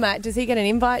to the other Matt, does he get an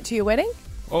invite to your wedding?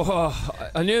 Oh,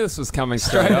 I knew this was coming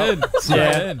straight in.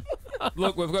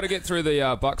 Look, we've got to get through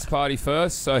the Bucks party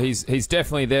first, so he's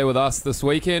definitely there with us this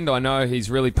weekend. I know he's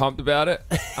really pumped about it,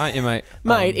 aren't you, mate?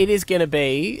 Mate, it is going to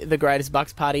be the greatest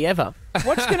Bucks party ever.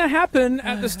 What's going to happen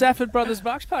at the Stafford Brothers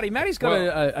Bucks party? Matty's got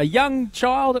a young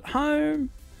child at home.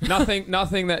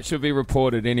 Nothing that should be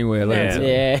reported anywhere.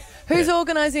 Yeah. Who's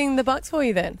organising the Bucks for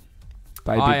you then?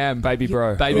 I am, baby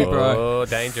bro. Oh,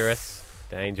 dangerous.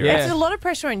 It's a lot of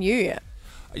pressure on you.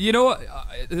 You know what?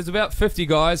 There's about 50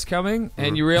 guys coming,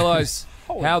 and you realise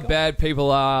how bad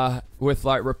people are with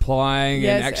replying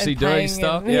and actually doing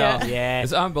stuff. Yeah.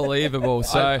 It's unbelievable.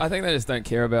 So I think they just don't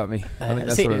care about me. I think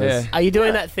that's what it is. Are you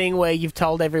doing that thing where you've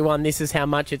told everyone this is how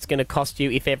much it's going to cost you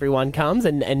if everyone comes,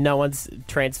 and no one's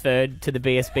transferred to the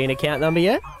BSB account number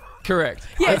yet? Correct.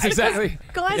 Yeah, that's exactly.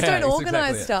 Guys don't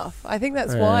organise stuff. I think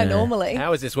that's why normally.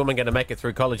 How is this woman going to make it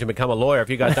through college and become a lawyer if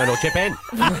you guys don't all chip in?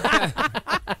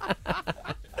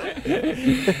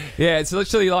 Yeah, it's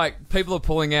literally people are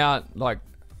pulling out.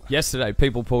 Yesterday,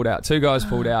 people pulled out. 2 guys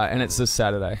pulled out, and it's this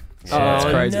Saturday. So it's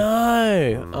crazy.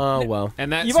 No. Oh, well.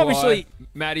 And that's You've why obviously-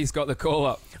 Maddie's got the call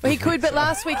up. Well, he could, but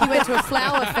last week he went to a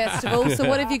flower festival. So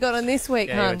what have you got on this week,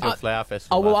 Yeah, he hon? went to a flower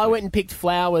festival. Oh, well, last I week. went and picked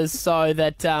flowers so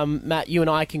that, Matt, you and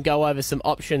I can go over some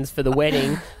options for the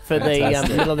wedding for the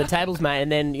middle of the tables, mate,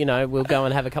 and then, we'll go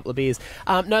and have a couple of beers.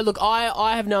 No, look,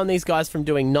 I have known these guys from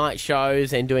doing night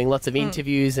shows and doing lots of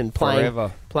interviews and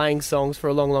playing songs for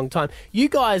a long, long time. You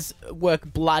guys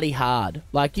work bloody hard.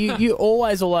 Like, you're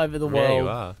always all over the world. Yeah, you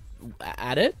are.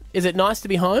 At it. Is it nice to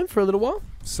be home for a little while?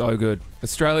 So good.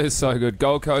 Australia is so good.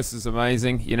 Gold Coast is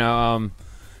amazing.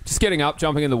 Just getting up,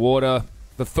 jumping in the water,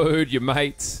 the food, your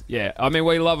mates. Yeah, I mean,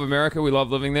 we love America. We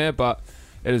love living there, but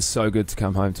it is so good to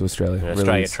come home to Australia. Yeah, It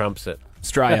Australia really is. trumps it.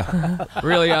 Australia.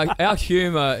 Really, our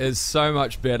humour is so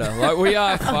much better. Like, we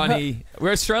are funny.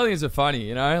 We're Australians are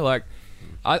funny, Like,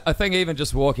 I think even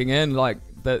just walking in, like,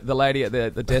 the lady at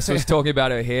the desk was talking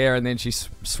about her hair, and then she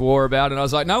swore about it. And I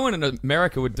was like, no one in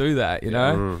America would do that,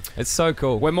 It's so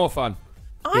cool. We're more fun.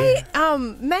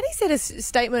 Maddie said a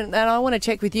statement that I want to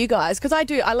check with you guys, because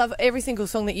I love every single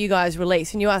song that you guys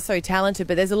release, and you are so talented,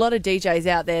 but there's a lot of DJs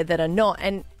out there that are not.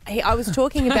 And I was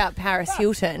talking about Paris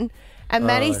Hilton, and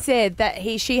Maddie said that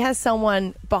she has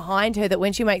someone behind her that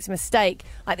when she makes a mistake,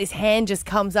 like this hand just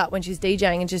comes up when she's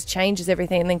DJing and just changes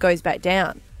everything and then goes back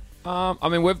down. I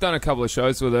mean, we've done a couple of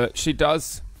shows with her. She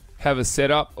does have a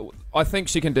setup. I think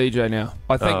she can DJ now.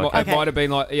 I think it might have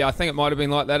been I think it might have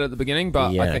been like that at the beginning,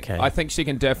 but I think she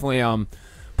can definitely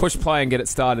push play and get it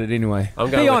started anyway.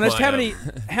 Be honest, how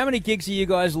many gigs are you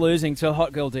guys losing to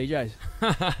hot girl DJs?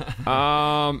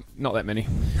 Not that many.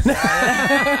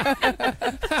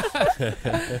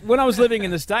 When I was living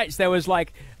in the States, there was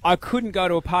I couldn't go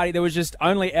to a party. There was just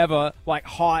only ever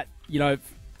hot,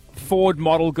 Ford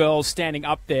model girls standing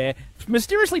up there,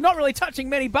 mysteriously not really touching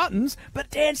many buttons, but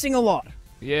dancing a lot.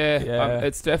 Yeah.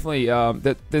 It's definitely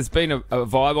there's been a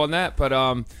vibe on that, but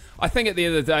I think at the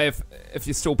end of the day, if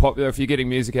you're still popular, if you're getting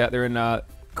music out there and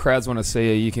crowds want to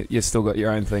see you, you've still got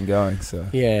your own thing going. So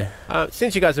yeah.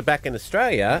 Since you guys are back in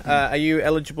Australia, are you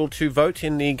eligible to vote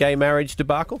in the gay marriage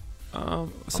debacle?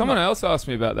 Someone else asked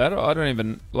me about that. I don't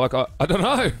even I don't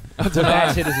know.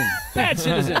 Bad citizen. Bad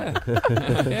citizen.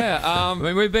 Yeah. I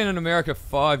mean, we've been in America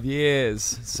 5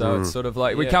 years, so it's sort of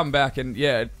like we come back and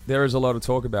there is a lot of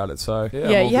talk about it. So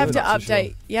yeah, you have to update.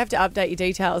 Sure. You have to update your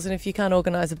details, and if you can't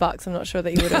organise a bucks, I'm not sure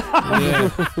that you would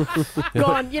have.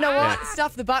 Gone. You know what?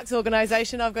 Stuff the bucks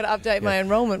organisation. I've got to update my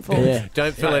enrolment form. Yeah.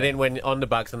 Don't fill it in when on the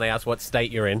bucks and they ask what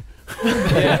state you're in.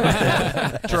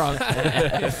 Drunk.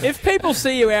 If people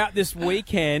see you out this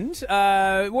weekend,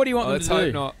 what do you want them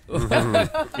to do? Let's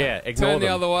hope not. Yeah, ignore Turn the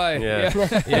them. other way.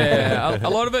 Yeah. A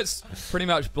lot of it's pretty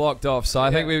much blocked off, so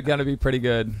I think we're going to be pretty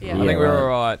good. Yeah. I think we're all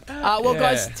right.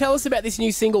 Guys, tell us about this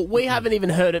new single. We haven't even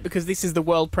heard it because this is the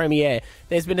world premiere.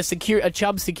 There's been a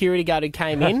Chubb security guard who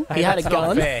came in. He had a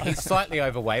gun. He's slightly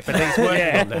overweight, but he's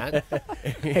working on that.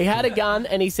 He had a gun,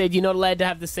 and he said, "You're not allowed to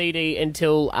have the CD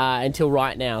until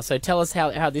right now." So tell us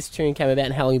how this tune came about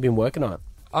and how long you've been working on it.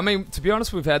 I mean, to be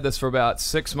honest, we've had this for about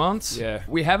 6 months. Yeah.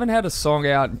 We haven't had a song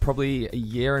out in probably a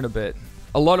year and a bit.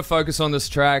 A lot of focus on this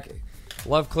track.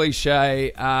 Love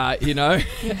cliche, our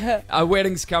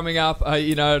wedding's coming up,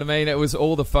 you know what I mean? It was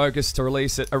all the focus to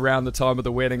release it around the time of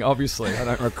the wedding. Obviously, I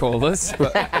don't recall this,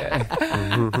 but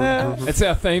it's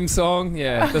our theme song.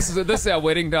 Yeah, this is our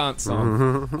wedding dance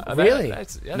song. Really?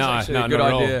 That's No, actually a not good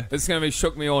at all. idea. It's going to be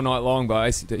 "Shook Me All Night Long" by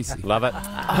AC/DC. Love it.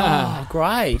 Oh,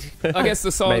 great. I guess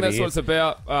the song, Maybe that's what it's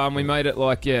about. We made it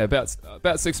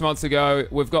about 6 months ago.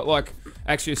 We've got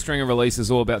actually a string of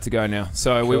releases all about to go now.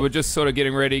 So we were just sort of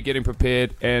getting ready, getting prepared,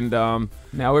 and now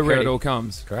we're here ready. it all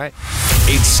comes. Great.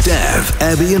 It's Stav,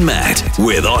 Abby and Matt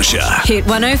with Osher. Hit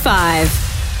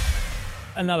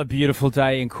 105. Another beautiful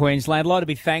day in Queensland. A lot to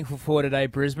be thankful for today,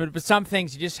 Brisbane. But some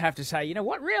things you just have to say, you know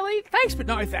what, really? Thanks, but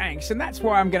no thanks. And that's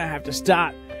why I'm going to have to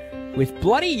start with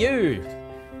Bloody You.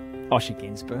 Osher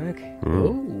Ginsberg.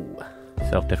 Ooh.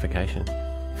 Self-defecation.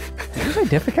 Did you say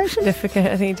defecation? Defecate,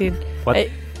 I think he did. What?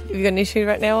 Hey, have you got an issue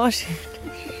right now, Osh?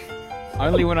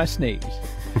 Only when I sneeze.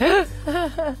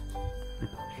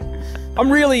 I'm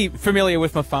really familiar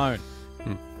with my phone.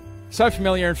 So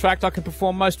familiar, in fact, I can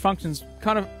perform most functions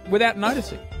kind of without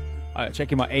noticing.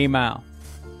 Checking my email,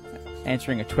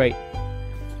 answering a tweet,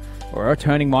 or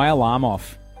turning my alarm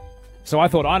off. So I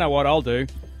thought, I know what I'll do.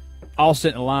 I'll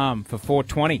set an alarm for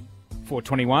 4:20,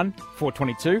 4:21,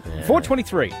 4:22,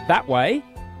 4:23. That way,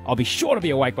 I'll be sure to be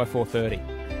awake by 4:30.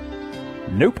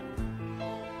 Nope.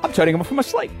 I'm turning them off from my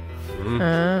sleep.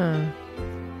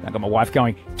 I got my wife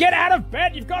going, get out of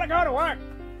bed, you've got to go to work.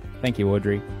 Thank you,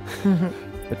 Audrey.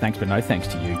 But thanks, but no thanks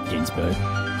to you, Ginsberg.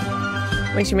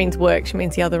 When she means work, she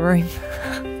means the other room.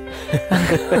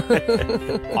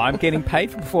 I'm getting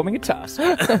paid for performing a task.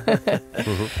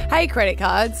 Hey, credit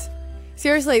cards.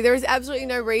 Seriously, there is absolutely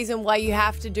no reason why you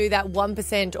have to do that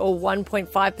 1% or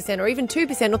 1.5% or even 2%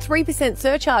 or 3%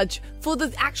 surcharge for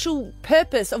the actual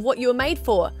purpose of what you were made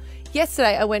for.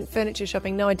 Yesterday, I went furniture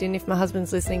shopping. No, I didn't if my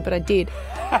husband's listening, but I did.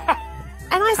 And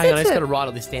I Hang on, I said just got to to write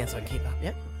all this down so I can keep up.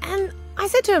 Yep. and I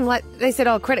said to him, like, they said,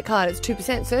 oh, credit card, it's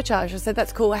 2% surcharge. I said,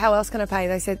 that's cool. How else can I pay?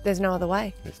 They said, there's no other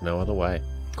way. There's no other way.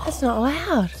 That's not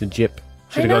allowed. It's a jip.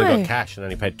 Should I have know. got cash and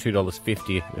only paid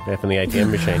 $2.50 from the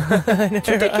ATM machine. It's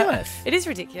ridiculous. It is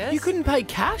ridiculous. You couldn't pay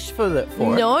cash for it.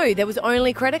 No, there was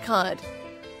only credit card.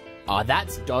 Oh,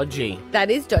 that's dodgy. That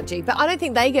is dodgy. But I don't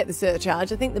think they get the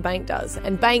surcharge. I think the bank does.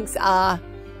 And banks are...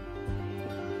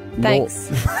 Thanks.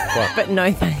 What? But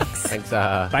no thanks. Thanks,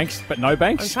 Banks, but no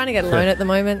banks. I'm trying to get a loan at the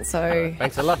moment, so...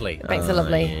 Banks are lovely. Banks are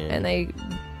lovely. And they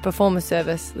perform a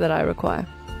service that I require.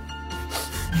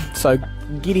 So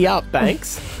giddy up,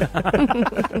 banks.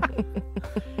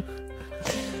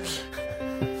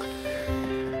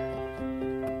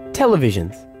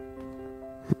 Televisions.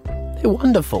 They're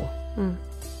wonderful.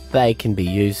 They can be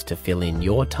used to fill in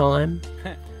your time.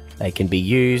 They can be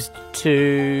used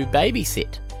to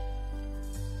babysit.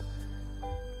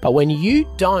 But when you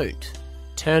don't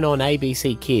turn on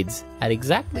ABC Kids at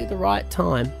exactly the right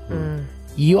time,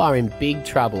 you are in big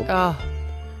trouble. Oh.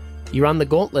 You run the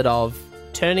gauntlet of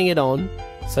turning it on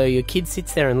so your kid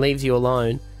sits there and leaves you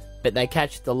alone, but they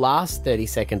catch the last 30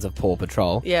 seconds of Paw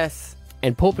Patrol. Yes.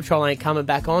 And Paw Patrol ain't coming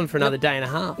back on for another day and a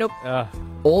half. Nope.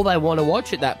 All they want to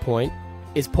watch at that point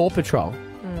is Paw Patrol.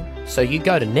 So you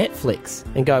go to Netflix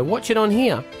and go, watch it on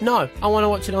here. No, I want to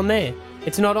watch it on there.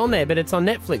 It's not on there, but it's on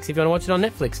Netflix. If you want to watch it on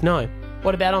Netflix, no.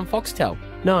 What about on Foxtel?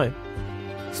 No.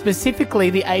 Specifically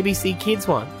the ABC Kids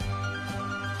one.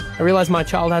 I realise my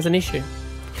child has an issue.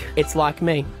 It's like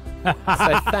me. So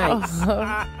thanks.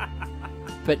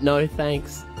 But no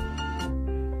thanks.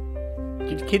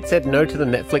 Your kid said no to the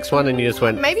Netflix one and you just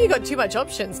went... Maybe you got too much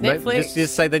options. No, Netflix.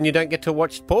 just say then you don't get to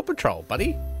watch Paw Patrol,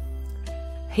 buddy.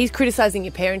 He's criticising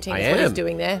your parenting is what he's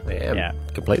doing there. I am.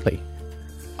 Completely.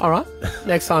 All right.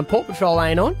 Next time Paw Patrol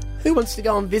ain't on, who wants to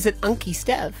go and visit Unky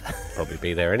Stav? Probably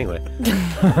be there anyway.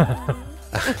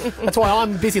 That's why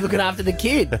I'm busy looking after the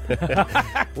kid.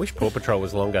 Wish Paw Patrol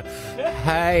was longer.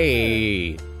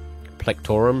 Hey,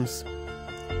 plectorums,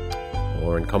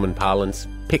 or in common parlance,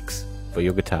 picks for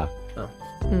your guitar.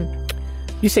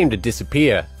 You seem to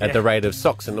disappear at the rate of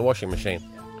socks in the washing machine.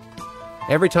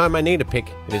 Every time I need a pick,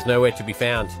 it is nowhere to be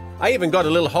found. I even got a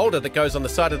little holder that goes on the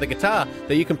side of the guitar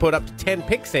that you can put up to 10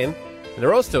 picks in, and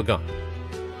they're all still gone.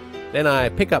 Then I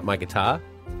pick up my guitar,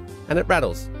 and it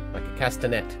rattles like a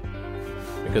castanet.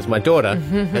 Because my daughter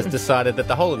has decided that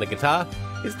the hole in the guitar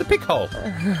is the pick hole,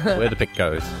 where the pick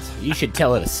goes. You should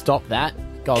tell her to stop that.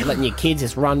 God, letting your kids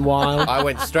just run wild. I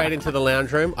went straight into the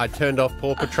lounge room. I turned off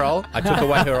Paw Patrol. I took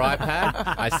away her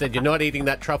iPad. I said, you're not eating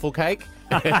that truffle cake.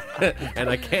 And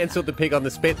I cancelled the pig on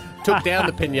the spit, took down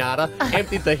the piñata,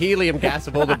 emptied the helium gas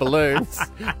of all the balloons,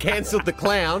 cancelled the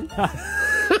clown.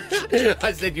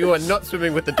 I said, you are not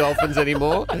swimming with the dolphins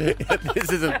anymore.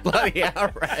 This is a bloody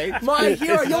outrage. My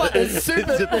hero, you're like the It's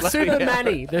super a bloody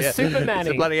manny. The outrage. super It's manny.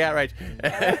 a bloody outrage.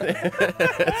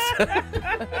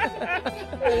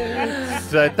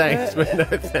 So thanks, but no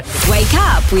thanks. Wake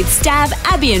up with Stav,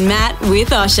 Abby and Matt with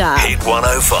Osher. Hit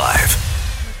 105.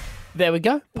 There we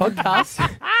go. Podcast.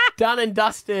 Done and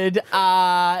dusted.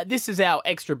 This is our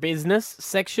extra business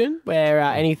section where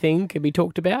anything can be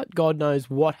talked about. God knows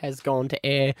what has gone to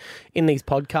air in these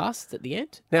podcasts at the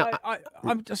end. Now,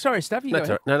 I'm sorry, Stav. You that's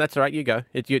go all right. No, that's all right. You go.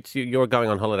 You're going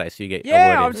on holiday, so you get.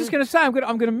 Yeah, I was just going to say I'm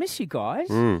going to miss you guys.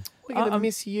 We're going to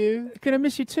miss you. Going to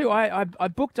miss you too. I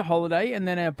booked a holiday, and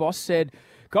then our boss said,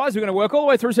 "Guys, we're going to work all the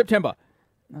way through September."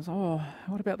 And I was like, "Oh,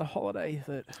 what about the holiday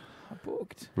that I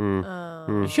booked?"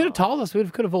 You should have told us. We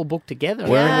could have all booked together.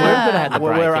 Where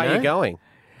Where are you going?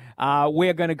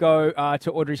 We're going to go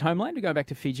to Audrey's homeland. We're going back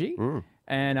to Fiji,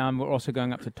 and we're also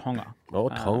going up to Tonga. Oh,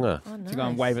 Tonga. To go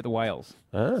and wave at the whales.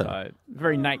 So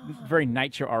very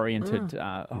nature-oriented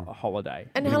holiday.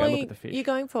 And We're how gonna long go look at the fish. are you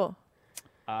going for?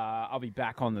 I'll be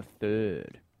back on the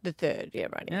 3rd. The 3rd, yeah,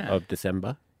 right. Yeah. Of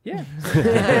December. Yeah.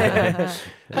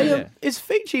 Hey, is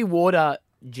Fiji water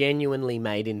genuinely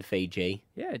made in Fiji.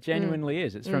 Yeah, it genuinely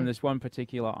is. It's from this one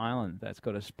particular island that's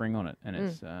got a spring on it, and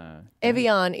it's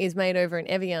Evian is made over in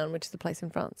Evian, which is the place in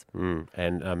France.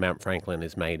 And Mount Franklin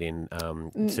is made in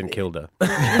St Kilda.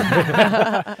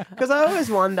 Because I always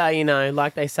wonder,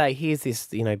 like they say, here's this,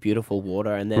 beautiful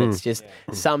water, and then it's just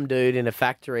some dude in a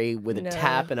factory with a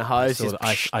tap and a hose.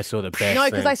 I saw the best. No,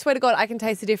 because I swear to God, I can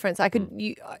taste the difference. I could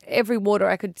every water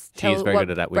I could tell She's very what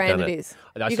good at that. We've brand done it it. is.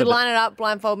 I You saw could line it up,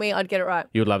 blindfold me, I'd get it right.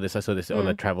 You would love this. I saw this on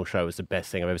a travel show. It was the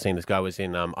best thing I've ever seen. This guy was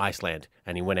in Iceland,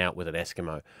 and he went out with an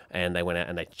Eskimo, and they went out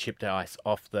and they chipped ice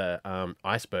off the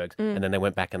icebergs, and then they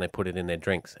went back and they put it in their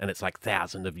drinks, and it's like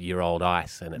thousands-of-year-old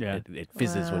ice, and it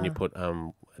fizzes when you put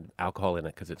alcohol in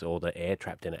it because it's all the air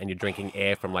trapped in it, and you're drinking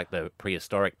air from like the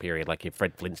prehistoric period, like you're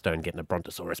Fred Flintstone getting a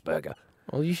Brontosaurus burger.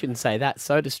 Well, you shouldn't say that.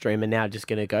 SodaStream are now just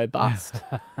going to go bust.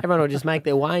 Everyone will just make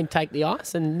their way and take the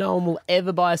ice, and no one will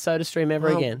ever buy a SodaStream ever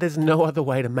again. There's no other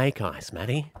way to make ice,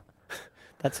 Matty.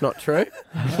 That's not true.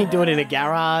 You do it in a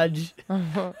garage,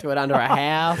 do it under a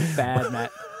house. Bad,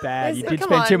 Matt. Bad. You did Come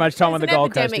spend too much time on the There's an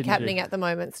Gold Coast, epidemic didn't happening you? at the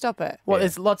moment. Stop it. Well,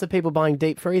 there's lots of people buying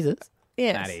deep freezers.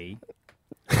 Yes. Matty.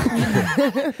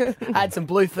 Add some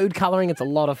blue food colouring. It's a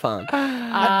lot of fun.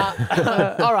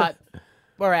 All right,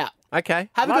 we're out. Okay.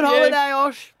 Have a Love good you. holiday,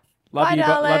 Osh. Love Bye, you,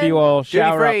 darling. love you all.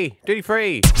 Shower up. Duty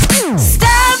free.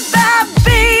 Stab,